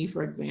for me,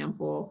 for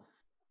example,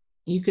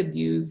 you could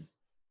use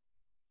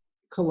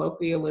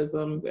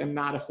colloquialisms and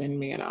not offend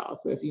me at all.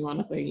 So if you want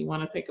to say you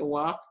want to take a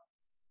walk,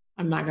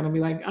 I'm not going to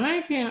be like,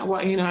 I can't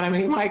walk. You know what I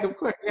mean? Like, of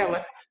course,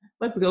 yeah,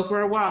 let's go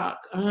for a walk.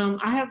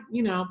 I have,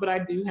 but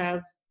I do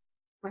have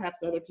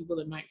perhaps other people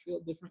that might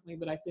feel differently,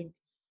 but I think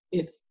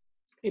it's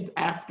it's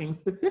asking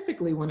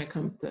specifically when it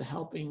comes to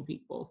helping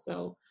people.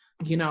 So,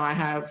 I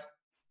have,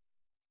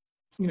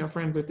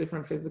 friends with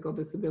different physical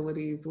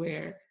disabilities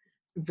where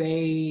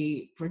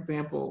they, for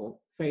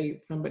example, say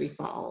somebody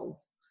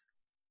falls,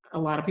 a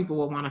lot of people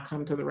will want to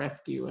come to the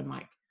rescue and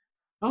like,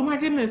 oh my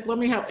goodness, let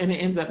me help. And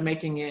it ends up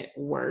making it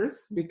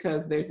worse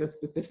because there's a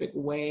specific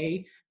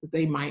way that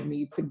they might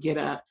need to get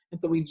up.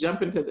 And so we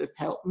jump into this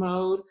help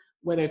mode,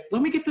 whether it's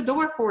let me get the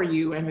door for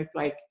you. And it's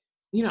like,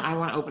 I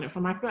want to open it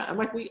for myself.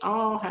 Like we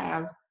all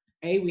have,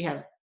 we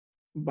have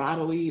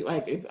bodily,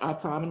 like it's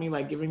autonomy,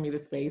 like giving me the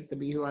space to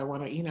be who I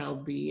want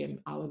to, be and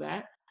all of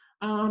that.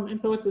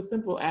 And so it's a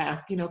simple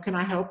ask, can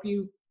I help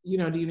you? Do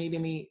you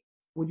need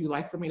would you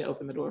like for me to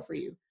open the door for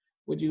you?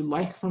 Would you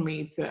like for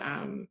me to,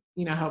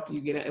 help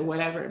you get it,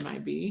 whatever it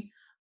might be?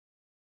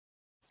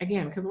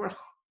 Again, because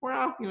we're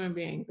all human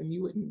beings, and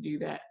you wouldn't do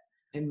that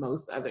in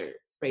most other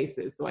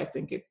spaces. So I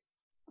think it's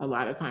a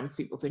lot of times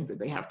people think that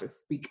they have to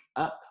speak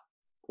up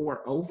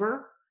or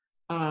over,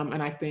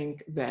 and I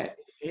think that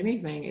if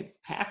anything, it's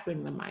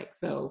passing the mic.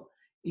 So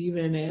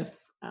even if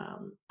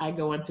I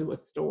go into a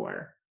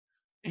store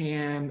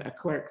and a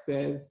clerk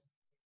says,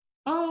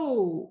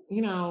 oh,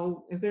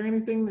 is there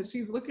anything that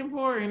she's looking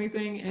for or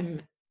anything?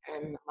 And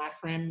my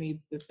friend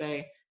needs to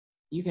say,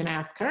 you can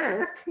ask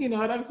her, you know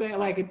what I'm saying?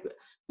 Like it's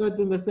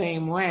in the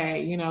same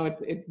way,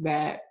 it's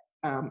that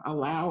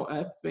allow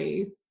us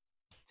space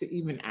to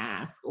even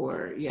ask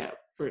or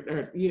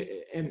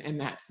and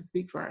that to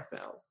speak for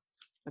ourselves.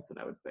 That's what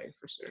I would say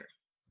for sure.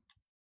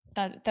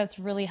 That's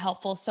really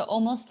helpful. So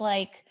almost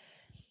like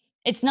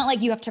it's not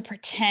like you have to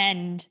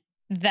pretend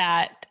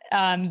that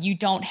you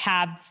don't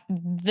have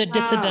the Oh,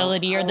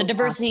 disability or the oh,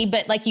 diversity,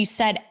 but like you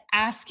said,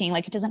 asking,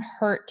 like it doesn't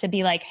hurt to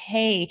be like,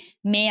 hey,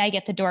 may I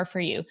get the door for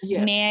you?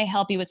 yes, May I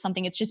help you with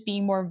something? It's just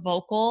being more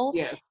vocal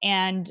yes.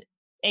 and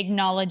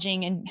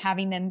acknowledging and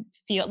having them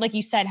feel, like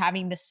you said,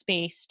 having the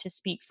space to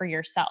speak for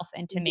yourself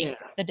and to make Yeah.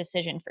 the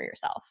decision for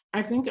yourself.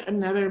 I think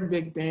another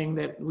big thing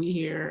that we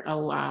hear a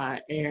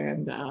lot,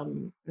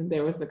 and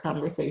there was the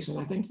conversation,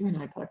 I think you and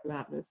I talked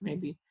about this,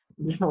 maybe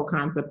this whole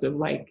concept of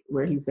like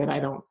where he said,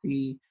 I don't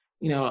see,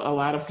 a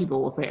lot of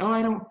people will say, oh,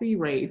 I don't see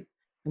race.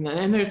 And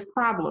then there's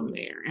problem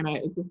there. And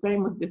it's the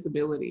same with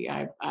disability.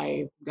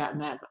 I've gotten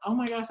that, oh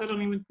my gosh, I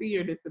don't even see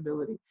your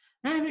disability.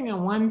 And I think at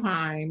one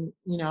time,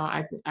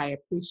 I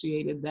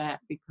appreciated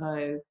that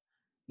because,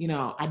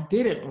 I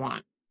didn't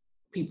want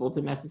people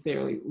to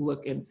necessarily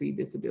look and see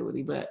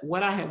disability. But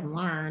what I have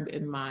learned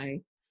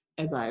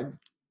as I've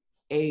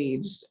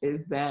aged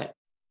is that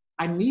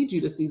I need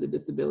you to see the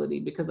disability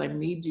because I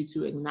need you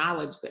to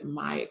acknowledge that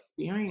my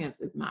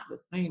experience is not the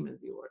same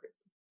as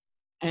yours.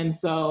 And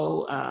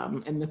so,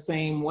 in the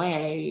same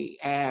way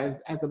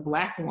as a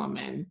Black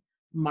woman,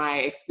 my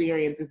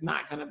experience is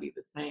not going to be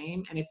the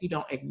same. And if you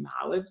don't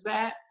acknowledge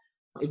that,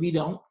 if you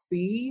don't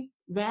see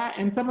that,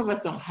 and some of us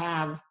don't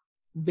have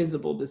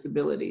visible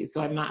disabilities,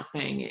 so I'm not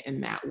saying it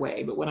in that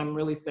way, but what I'm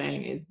really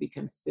saying is be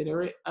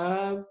considerate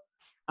of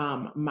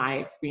my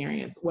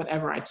experience,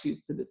 whatever I choose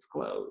to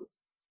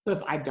disclose. So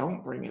if I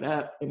don't bring it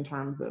up in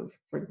terms of,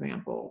 for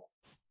example,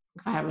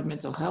 if I have a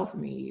mental health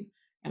need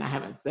and I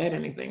haven't said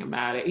anything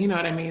about it, you know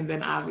what I mean?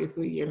 Then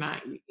obviously you're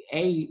not,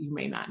 you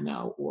may not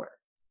know, or,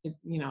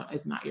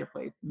 it's not your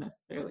place to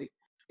necessarily.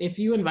 If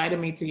you invited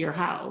me to your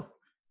house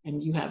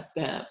and you have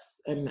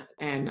steps and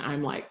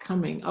I'm like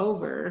coming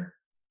over,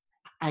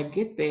 I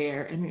get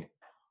there and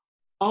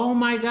oh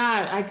my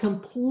God, I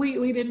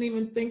completely didn't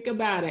even think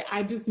about it.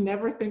 I just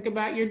never think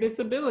about your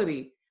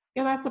disability.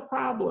 Yeah, that's a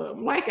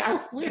problem. Like I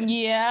wish,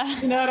 Yeah.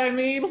 you know what I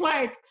mean?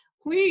 Like,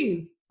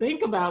 please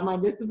think about my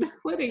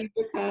disability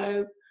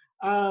because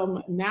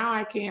now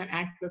I can't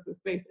access the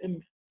space.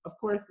 And of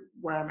course,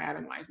 where I'm at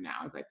in life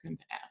now is I tend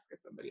to ask if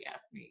somebody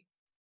asks me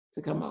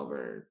to come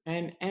over.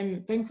 And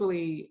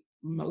thankfully,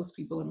 most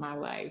people in my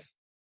life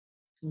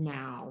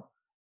now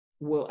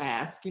will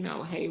ask,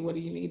 hey, what do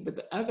you need? But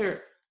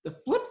the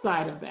flip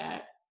side of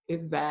that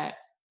is that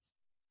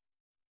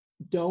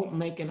don't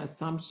make an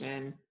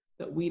assumption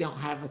that we don't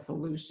have a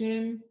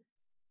solution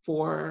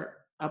for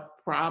a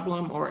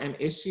problem or an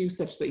issue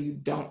such that you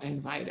don't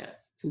invite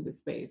us to the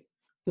space.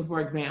 So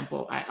for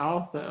example, I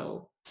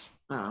also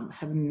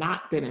have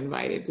not been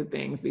invited to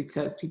things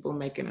because people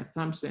make an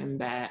assumption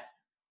that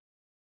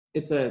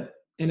it's an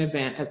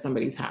event at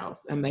somebody's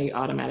house and they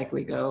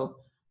automatically go,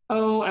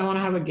 oh, I want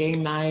to have a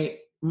game night.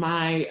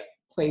 My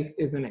place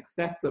isn't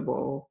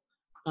accessible.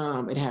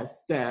 It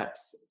has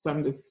steps. So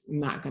I'm just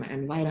not going to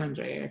invite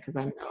Andraea because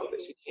I know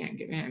that she can't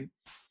get in.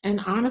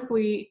 And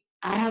honestly,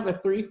 I have a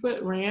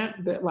 3-foot ramp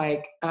that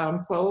like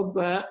folds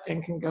up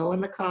and can go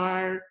in the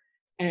car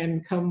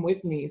and come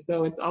with me.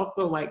 So it's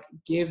also like,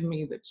 give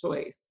me the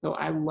choice. So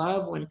I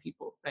love when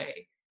people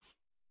say,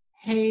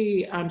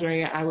 hey,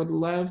 Andraea, I would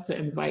love to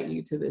invite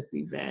you to this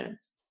event.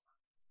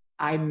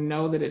 I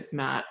know that it's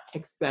not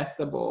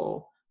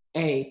accessible.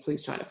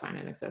 Please try to find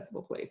an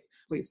accessible place.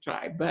 Please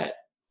try. But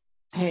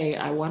hey,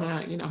 I want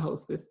to,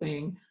 host this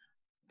thing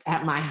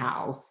at my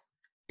house,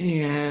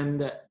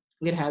 and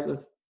it has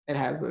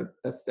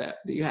a step.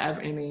 Do you have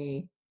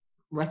any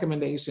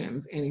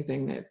recommendations?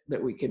 Anything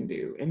that we can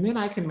do? And then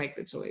I can make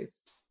the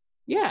choice.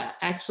 Yeah,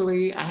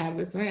 actually, I have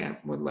this ramp.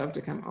 Would love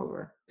to come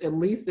over. At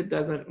least it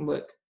doesn't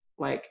look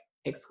like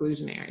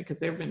exclusionary, because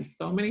there have been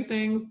so many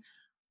things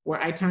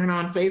where I turn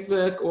on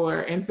Facebook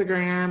or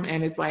Instagram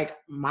and it's like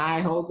my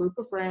whole group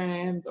of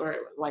friends or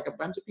like a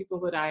bunch of people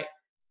that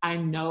I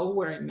know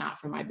were it not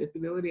for my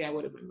disability, I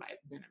would have been invited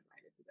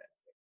to that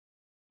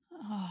space.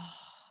 Oh,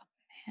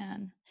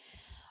 man.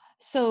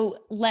 So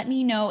let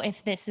me know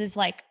if this is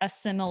like a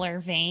similar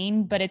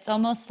vein, but it's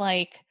almost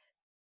like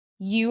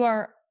you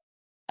are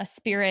a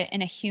spirit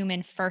and a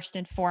human first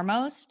and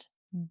foremost,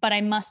 but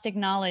I must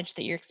acknowledge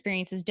that your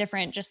experience is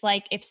different. Just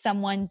like if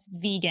someone's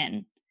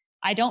vegan,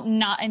 I don't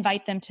not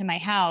invite them to my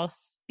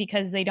house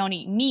because they don't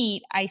eat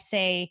meat. I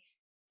say,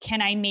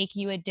 can I make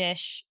you a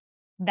dish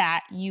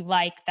that you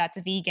like that's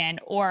vegan?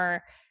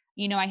 Or,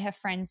 I have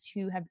friends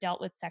who have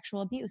dealt with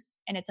sexual abuse,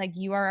 and it's like,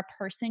 you are a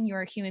person,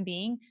 you're a human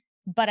being,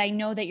 but I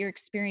know that your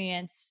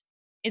experience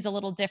is a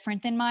little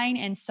different than mine.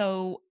 And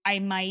so I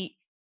might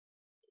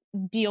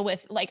deal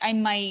with, like, I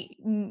might,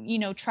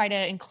 try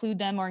to include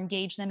them or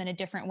engage them in a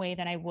different way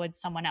than I would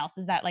someone else.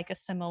 Is that like a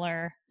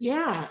similar?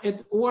 Yeah,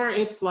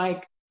 it's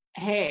like,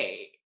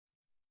 hey,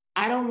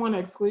 I don't want to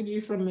exclude you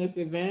from this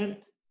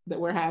event that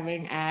we're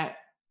having at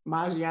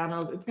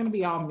Maggiano's. It's going to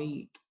be all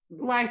meat.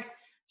 Like,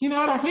 you know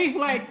what I mean?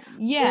 Like,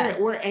 Yeah.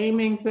 we're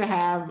aiming to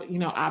have,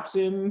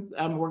 options.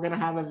 We're going to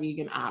have a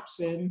vegan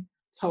option,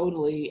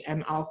 totally.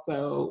 And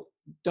also,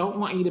 don't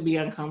want you to be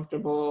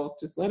uncomfortable.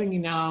 Just letting you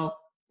know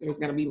there's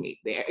going to be meat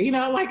there.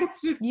 Like,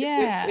 it's just,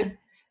 Yeah.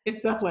 it's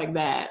stuff like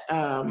that.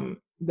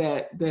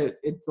 That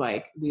it's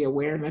like the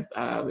awareness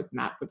of, it's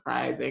not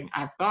surprising.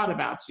 I've thought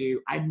about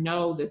you. I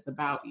know this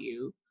about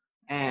you.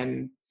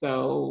 And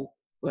so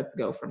let's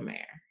go from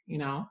there.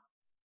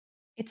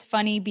 It's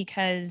funny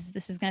because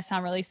this is going to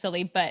sound really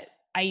silly, but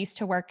I used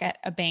to work at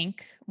a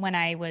bank when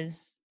I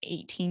was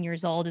 18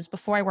 years old. It was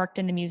before I worked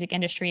in the music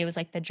industry. It was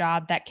like the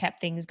job that kept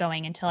things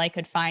going until I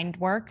could find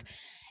work.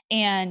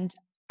 And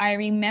I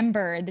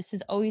remember, this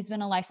has always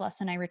been a life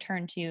lesson I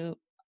return to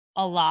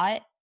a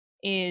lot,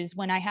 is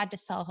when I had to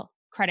sell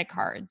credit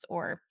cards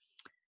or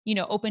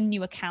open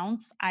new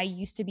accounts. I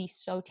used to be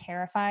so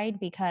terrified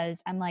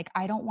because I'm like,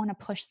 I don't want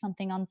to push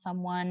something on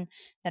someone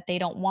that they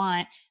don't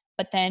want.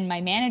 But then my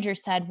manager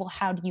said, well,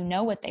 how do you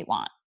know what they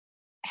want?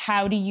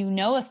 How do you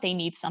know if they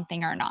need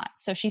something or not?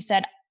 So she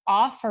said,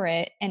 offer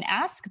it and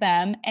ask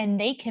them, and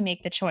they can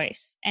make the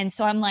choice. And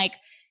so I'm like,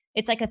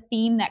 it's like a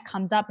theme that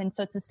comes up. And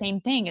so it's the same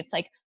thing. It's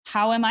like,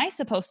 how am I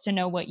supposed to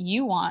know what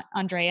you want,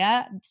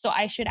 Andraea? So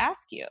I should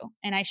ask you,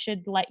 and I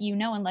should let you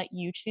know and let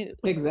you choose.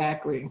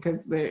 Exactly. Because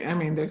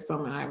there's so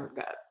many, I've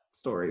got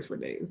stories for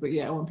days. But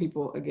yeah, when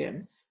people,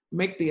 again,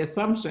 make the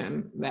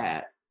assumption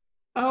that,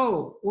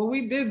 oh, well,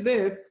 we did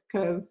this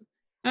because,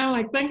 and I'm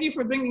like, thank you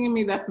for thinking of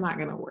me. That's not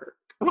going to work.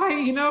 Like,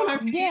 you know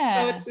what I mean? So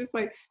Yeah. it's just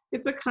like,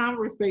 it's a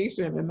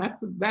conversation, and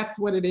that's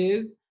what it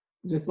is.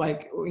 Just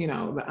like,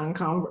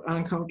 the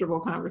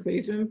uncomfortable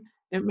conversation.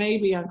 It may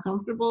be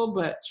uncomfortable,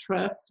 but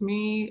trust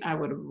me, I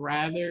would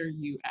rather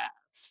you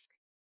ask.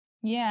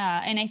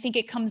 Yeah. And I think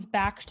it comes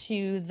back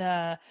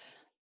to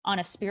on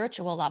a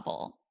spiritual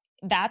level,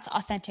 that's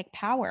authentic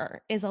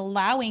power, is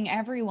allowing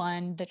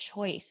everyone the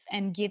choice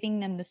and giving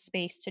them the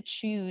space to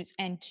choose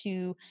and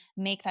to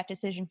make that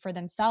decision for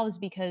themselves.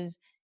 Because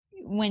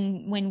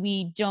when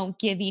we don't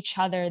give each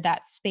other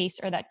that space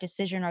or that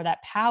decision or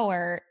that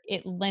power,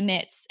 it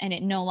limits, and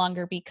it no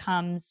longer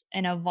becomes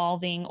an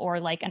evolving or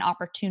like an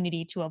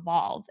opportunity to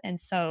evolve. And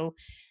so,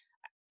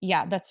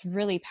 yeah, that's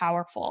really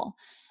powerful.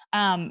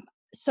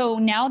 So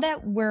now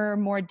that we're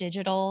more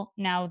digital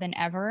now than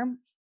ever,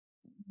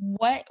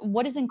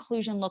 what does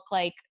inclusion look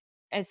like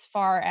as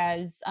far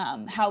as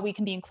how we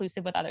can be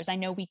inclusive with others? I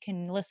know we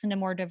can listen to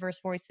more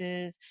diverse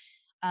voices.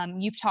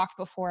 You've talked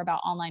before about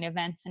online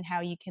events and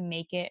how you can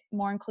make it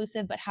more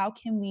inclusive, but how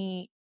can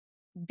we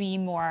be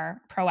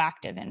more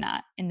proactive in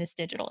that in this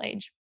digital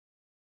age?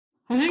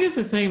 I think it's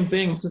the same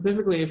thing,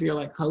 specifically if you're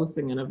like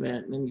hosting an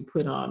event and then you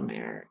put on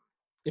there,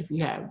 if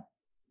you have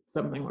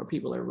something where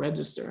people are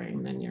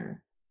registering, then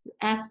you're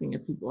asking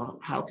if people,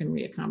 how can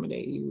we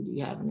accommodate you? Do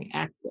you have any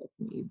access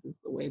needs? Is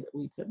the way that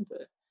we tend to.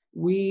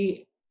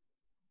 We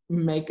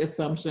make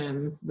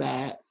assumptions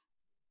that,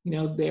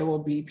 there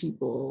will be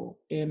people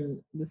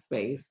in the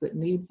space that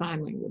need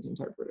sign language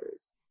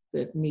interpreters,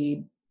 that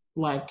need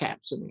live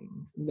captioning,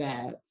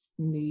 that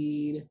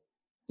need,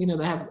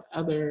 that have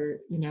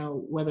other,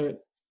 whether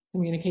it's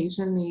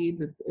communication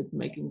needs, it's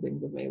making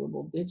things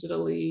available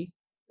digitally.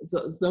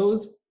 So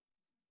those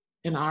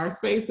in our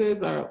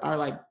spaces are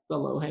like the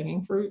low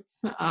hanging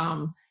fruits.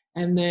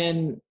 And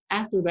then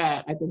after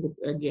that, I think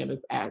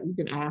you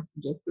can ask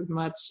just as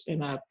much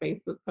in a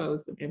Facebook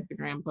post, an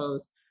Instagram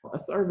post, a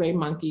survey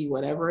monkey,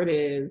 whatever it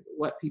is,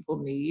 what people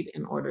need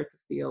in order to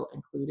feel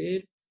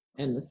included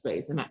in the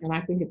space. And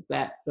I think it's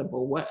that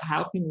simple.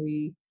 How can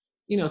we,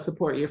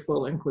 support your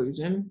full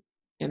inclusion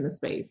in the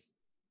space?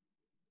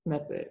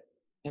 That's it.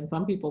 And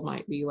some people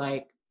might be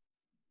like,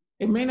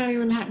 it may not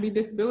even have to be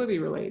disability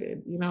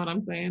related. You know what I'm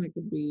saying? It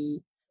could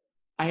be,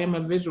 I am a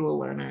visual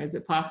learner. Is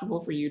it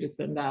possible for you to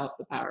send out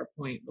the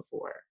PowerPoint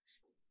before?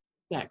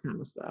 That kind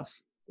of stuff.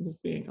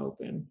 Just being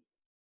open.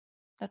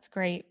 That's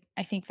great.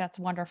 I think that's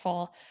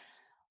wonderful.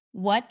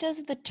 What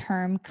does the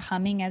term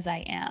coming as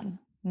I am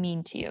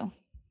mean to you?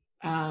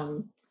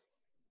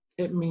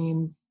 It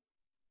means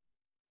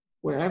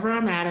wherever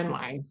I'm at in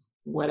life,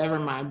 whatever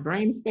my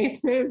brain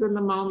space is in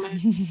the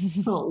moment,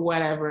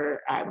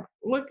 whatever I'm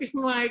looking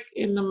like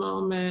in the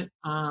moment,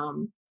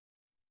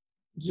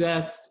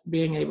 just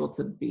being able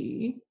to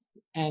be,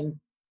 and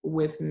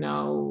with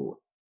no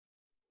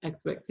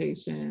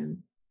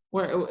expectation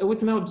or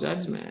with no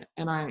judgment.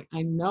 And I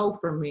know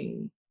for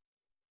me,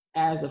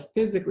 as a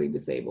physically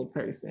disabled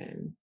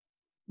person,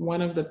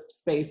 one of the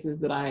spaces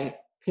that I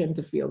tend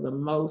to feel the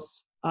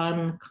most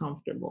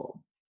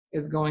uncomfortable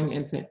is going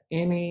into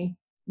any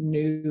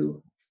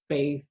new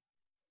faith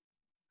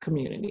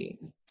community,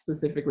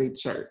 specifically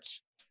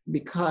church,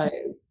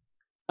 because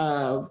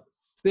of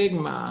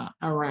stigma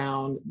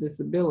around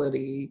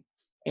disability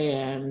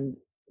and,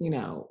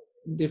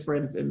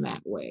 difference in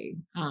that way.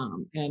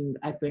 And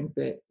I think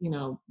that,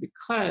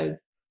 because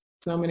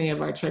so many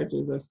of our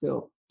churches are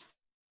still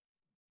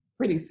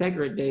pretty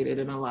segregated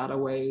in a lot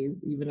of ways,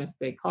 even if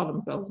they call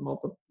themselves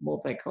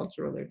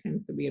multicultural, there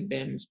tends to be a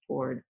bend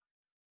toward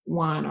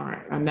one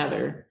or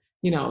another,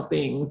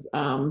 things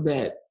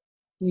that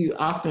you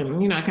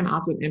often, I can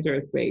often enter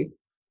a space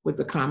with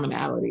the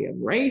commonality of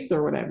race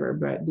or whatever,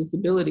 but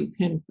disability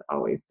tends to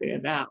always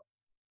stand out,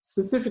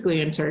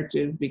 specifically in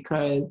churches,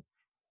 because,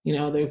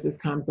 there's this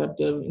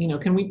concept of,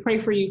 can we pray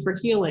for you for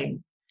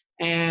healing?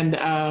 And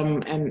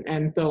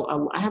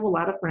so I have a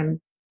lot of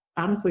friends,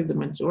 honestly, the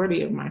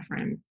majority of my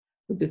friends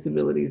with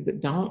disabilities that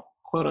don't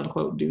quote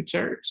unquote do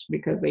church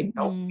because they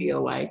don't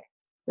feel like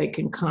they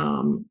can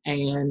come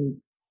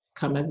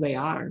as they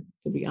are,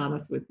 to be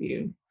honest with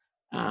you,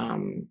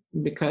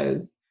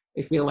 because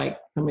they feel like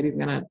somebody's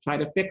going to try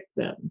to fix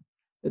them,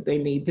 that they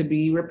need to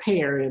be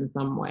repaired in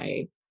some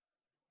way.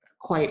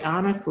 Quite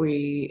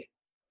honestly,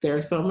 there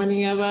are so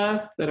many of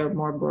us that are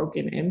more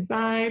broken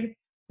inside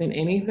than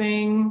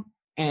anything,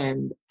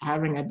 and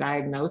having a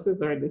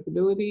diagnosis or a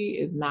disability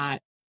is not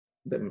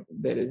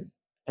that is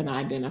an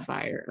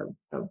identifier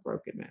of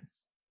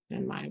brokenness,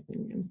 in my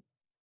opinion.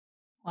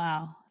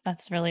 Wow,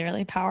 that's really,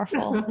 really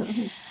powerful.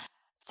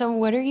 So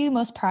what are you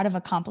most proud of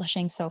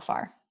accomplishing so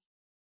far?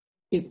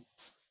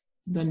 It's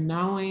the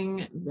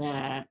knowing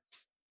that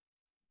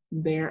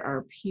there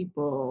are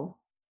people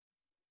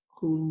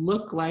who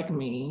look like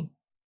me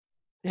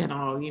in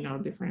all,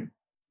 different,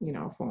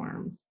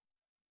 forms.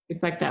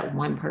 It's like that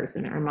one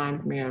person. It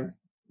reminds me of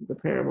the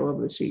parable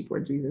of the sheep where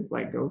Jesus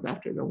goes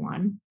after the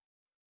one.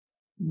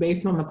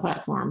 Based on the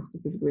platform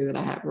specifically that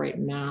I have right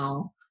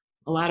now,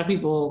 a lot of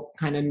people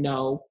kind of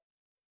know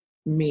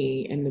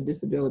me in the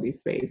disability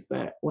space,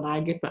 but when I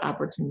get the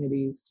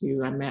opportunities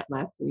I met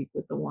last week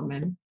with a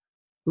woman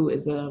who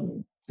is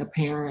a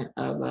parent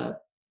of a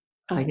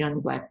young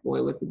Black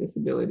boy with a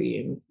disability.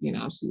 And,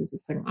 she was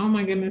just saying, oh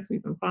my goodness,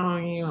 we've been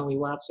following you and we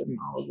watch it and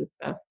all of this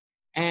stuff.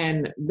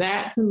 And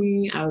that to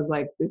me, I was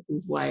like, this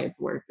is why it's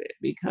worth it,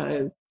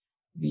 because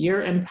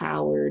you're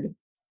empowered,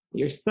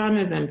 your son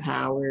is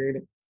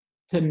empowered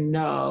to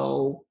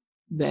know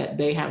that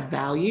they have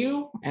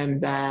value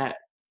and that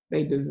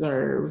they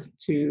deserve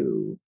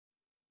to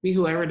be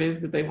whoever it is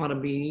that they want to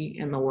be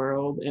in the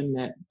world, and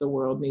that the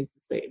world needs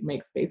to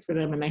make space for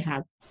them.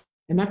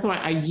 And that's why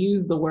I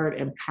use the word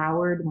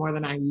empowered more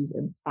than I use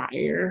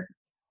inspire.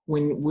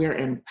 When we're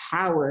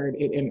empowered,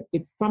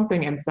 it's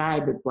something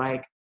inside that's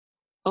like,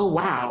 oh,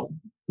 wow,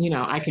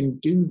 I can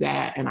do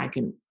that and I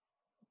can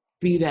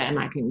be that and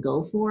I can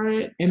go for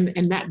it.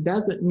 And that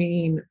doesn't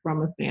mean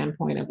from a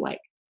standpoint of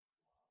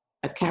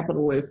a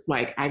capitalist,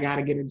 I got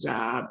to get a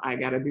job, I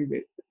got to do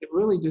this. It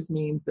really just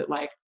means that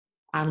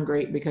I'm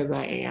great because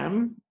I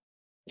am.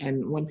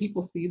 And when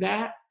people see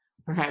that,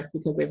 perhaps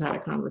because they've had a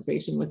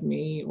conversation with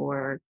me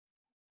or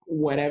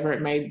whatever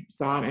it may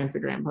saw an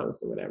Instagram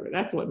post or whatever,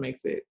 that's what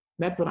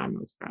I'm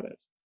most proud of.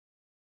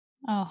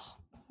 Oh,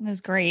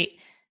 that's great.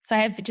 So I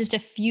have just a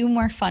few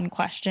more fun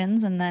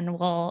questions, and then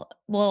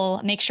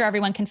we'll make sure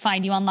everyone can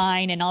find you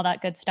online and all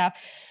that good stuff.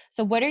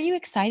 So what are you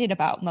excited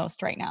about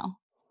most right now?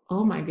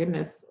 Oh my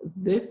goodness.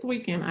 This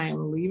weekend, I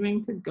am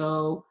leaving to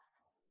go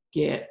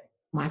get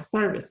my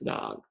service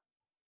dog.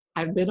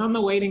 I've been on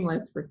the waiting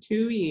list for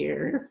 2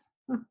 years.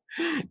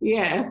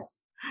 Yes,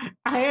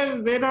 I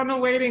have been on the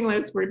waiting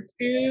list for 2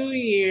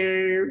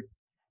 years.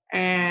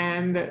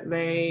 And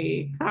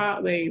they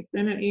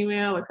sent an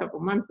email a couple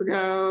months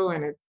ago,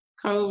 and it's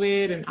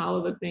COVID and all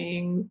of the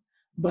things.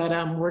 But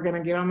we're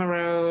gonna get on the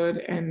road,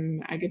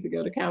 and I get to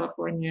go to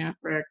California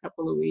for a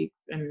couple of weeks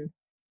and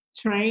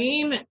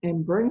train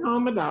and bring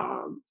home a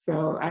dog.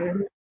 So I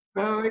am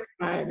so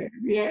excited.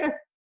 Yes.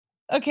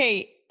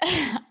 Okay.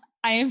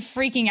 I am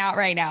freaking out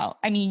right now.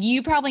 I mean,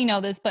 you probably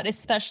know this, but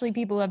especially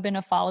people who have been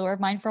a follower of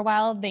mine for a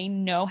while, they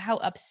know how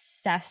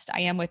obsessed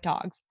I am with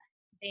dogs.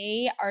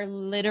 They are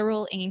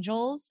literal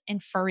angels in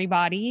furry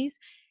bodies.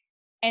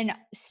 And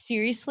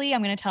seriously,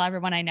 I'm going to tell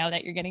everyone I know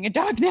that you're getting a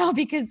dog now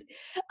because,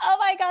 oh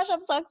my gosh,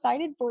 I'm so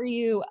excited for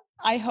you.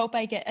 I hope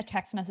I get a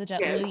text message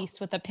at Yes.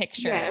 least with a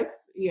picture. Yes.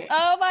 Yes.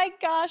 Oh my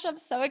gosh, I'm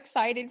so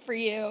excited for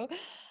you.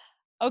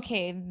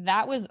 Okay,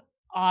 that was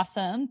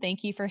awesome.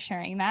 Thank you for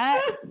sharing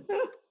that.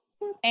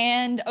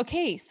 And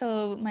okay,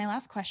 so my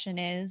last question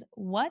is,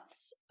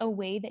 what's a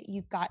way that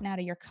you've gotten out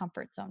of your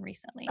comfort zone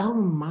recently? Oh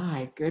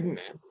my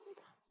goodness.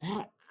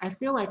 I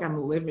feel like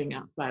I'm living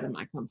outside of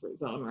my comfort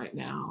zone right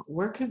now.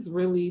 Work has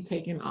really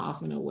taken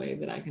off in a way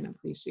that I can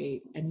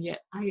appreciate. And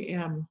yet I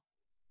am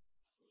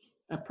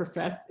a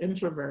professed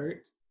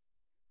introvert,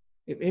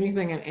 if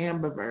anything, an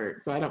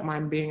ambivert. So I don't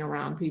mind being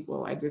around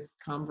people. I just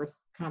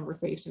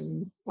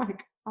conversations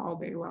like all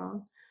day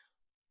long.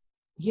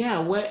 Yeah,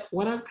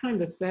 what I've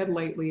kind of said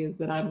lately is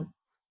that I'm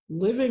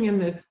living in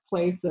this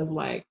place of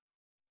like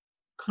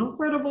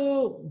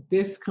comfortable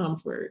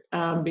discomfort,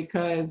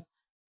 because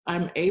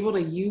I'm able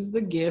to use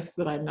the gifts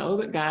that I know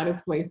that God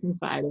has placed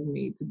inside of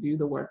me to do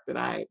the work that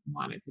I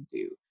wanted to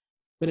do.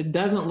 But it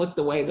doesn't look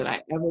the way that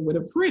I ever would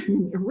have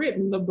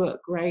written the book,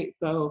 right?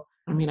 So,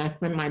 I mean, I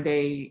spend my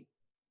day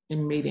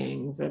in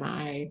meetings, and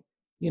I,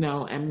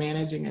 am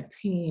managing a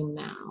team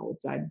now,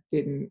 which I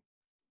didn't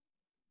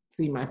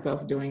see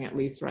myself doing, at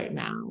least right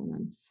now. And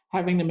I'm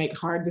having to make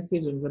hard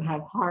decisions and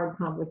have hard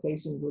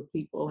conversations with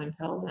people and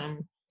tell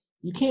them,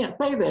 you can't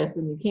say this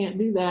and you can't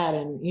do that,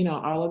 and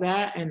all of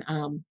that. And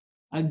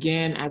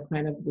again, as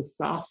kind of the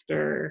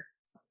softer,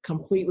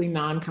 completely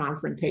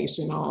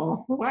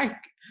non-confrontational, like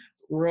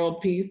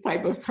world peace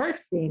type of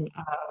person,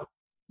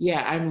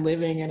 yeah, I'm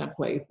living in a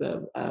place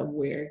of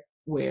where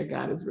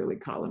God is really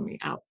calling me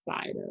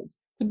outside of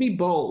to be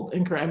bold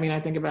and I mean, I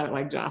think about it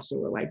like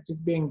Joshua, like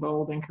just being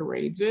bold and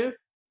courageous,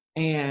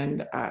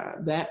 and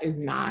that is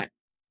not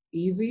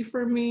easy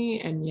for me,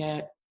 and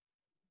yet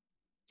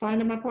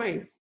finding my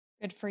place.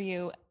 Good for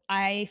you.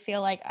 I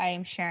feel like I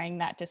am sharing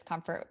that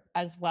discomfort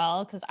as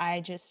well because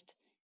I just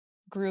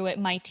grew at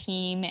my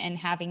team, and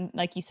having,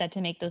 like you said,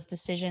 to make those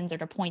decisions or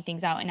to point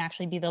things out and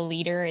actually be the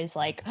leader is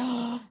like,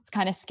 oh, it's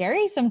kind of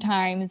scary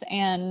sometimes.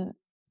 And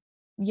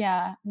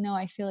yeah, no,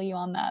 I feel you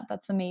on that.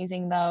 That's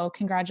amazing though.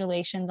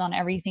 Congratulations on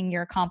everything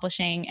you're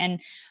accomplishing.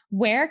 And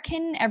where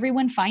can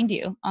everyone find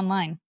you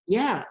online?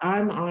 Yeah,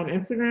 I'm on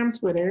Instagram,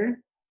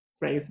 Twitter,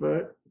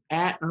 Facebook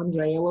at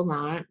Andraea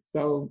Lavant.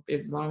 So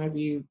as long as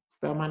you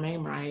spell my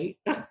name right,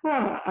 there's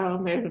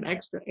an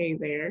extra A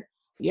there.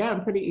 Yeah,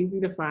 I'm pretty easy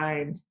to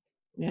find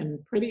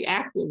and pretty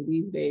active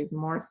these days,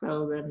 more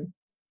so than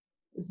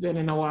it's been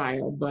in a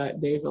while. But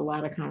there's a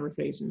lot of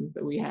conversations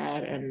that we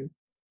had and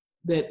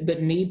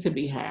that need to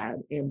be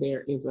had, and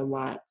there is a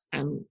lot.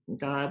 And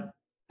God,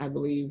 I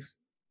believe,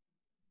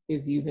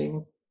 is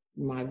using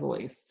my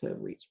voice to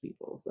reach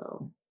people.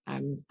 So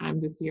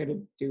I'm just here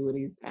to do what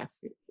He's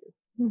asked me to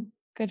do.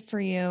 Good for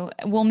you.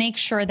 We'll make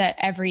sure that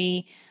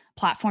every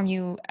platform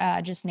you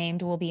just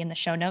named will be in the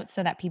show notes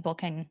so that people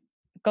can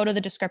go to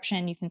the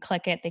description. You can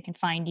click it, they can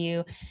find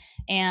you.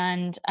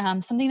 And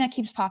something that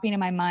keeps popping in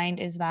my mind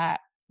is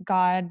that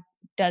God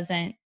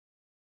doesn't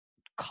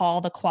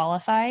call the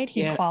qualified,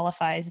 He Yeah,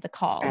 qualifies the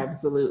called.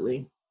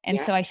 absolutely. And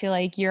Yeah. so I feel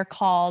like you're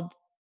called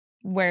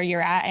where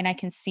you're at, and I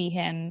can see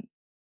Him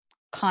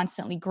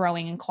constantly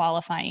growing and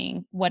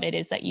qualifying what it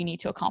is that you need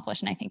to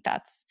accomplish. And I think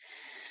that's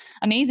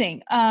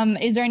amazing.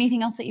 Is there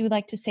anything else that you would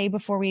like to say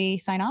before we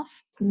sign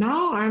off?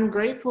 No, I'm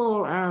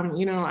grateful.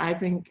 I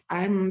think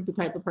I'm the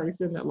type of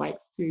person that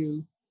likes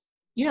to,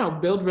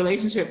 build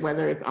relationship,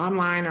 whether it's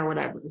online or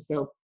whatever.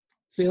 So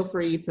feel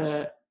free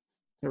to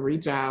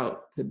reach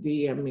out, to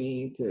DM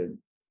me, to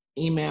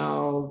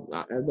email,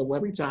 the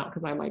web reach out,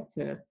 because I like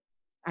to.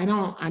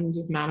 I'm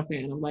just not a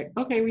fan. I'm like,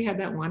 okay, we had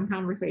that one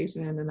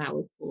conversation and that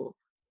was cool.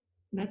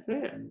 That's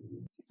it.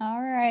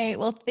 All right.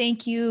 Well,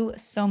 thank you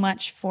so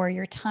much for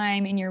your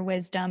time and your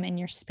wisdom and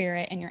your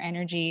spirit and your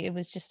energy. It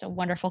was just a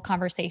wonderful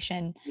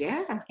conversation.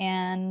 Yeah.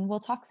 And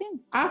we'll talk soon.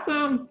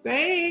 Awesome.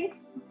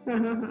 Thanks.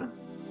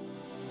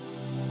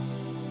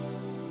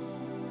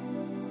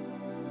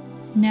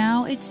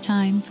 Now it's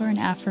time for an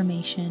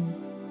affirmation.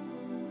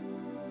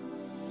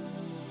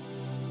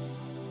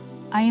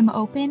 I am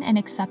open and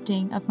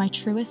accepting of my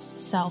truest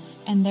self,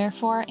 and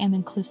therefore am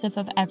inclusive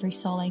of every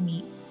soul I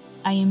meet.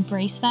 I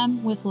embrace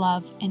them with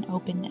love and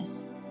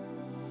openness.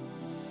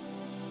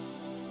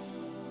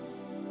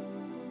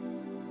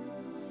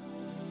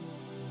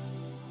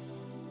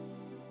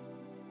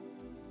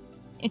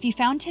 If you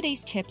found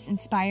today's tips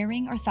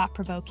inspiring or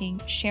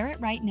thought-provoking, share it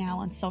right now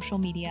on social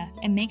media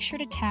and make sure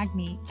to tag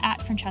me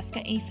at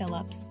Francesca A.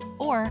 Phillips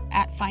or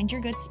at Find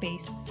Your Good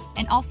Space,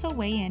 and also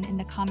weigh in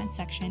the comment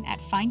section at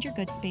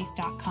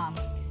findyourgoodspace.com.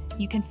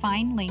 You can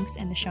find links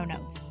in the show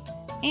notes.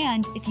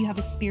 And if you have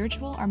a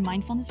spiritual or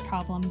mindfulness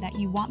problem that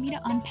you want me to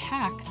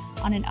unpack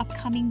on an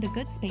upcoming The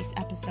Good Space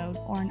episode,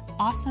 or an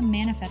awesome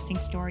manifesting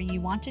story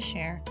you want to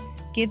share,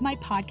 give my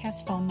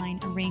podcast phone line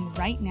a ring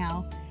right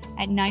now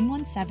at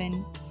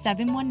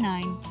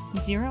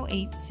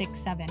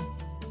 917-719-0867.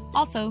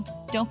 Also,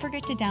 don't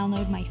forget to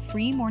download my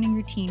free morning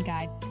routine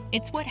guide.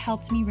 It's what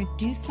helped me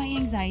reduce my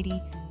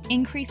anxiety,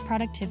 increase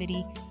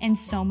productivity, and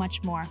so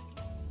much more.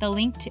 The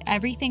link to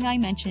everything I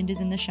mentioned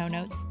is in the show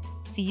notes.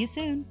 See you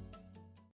soon.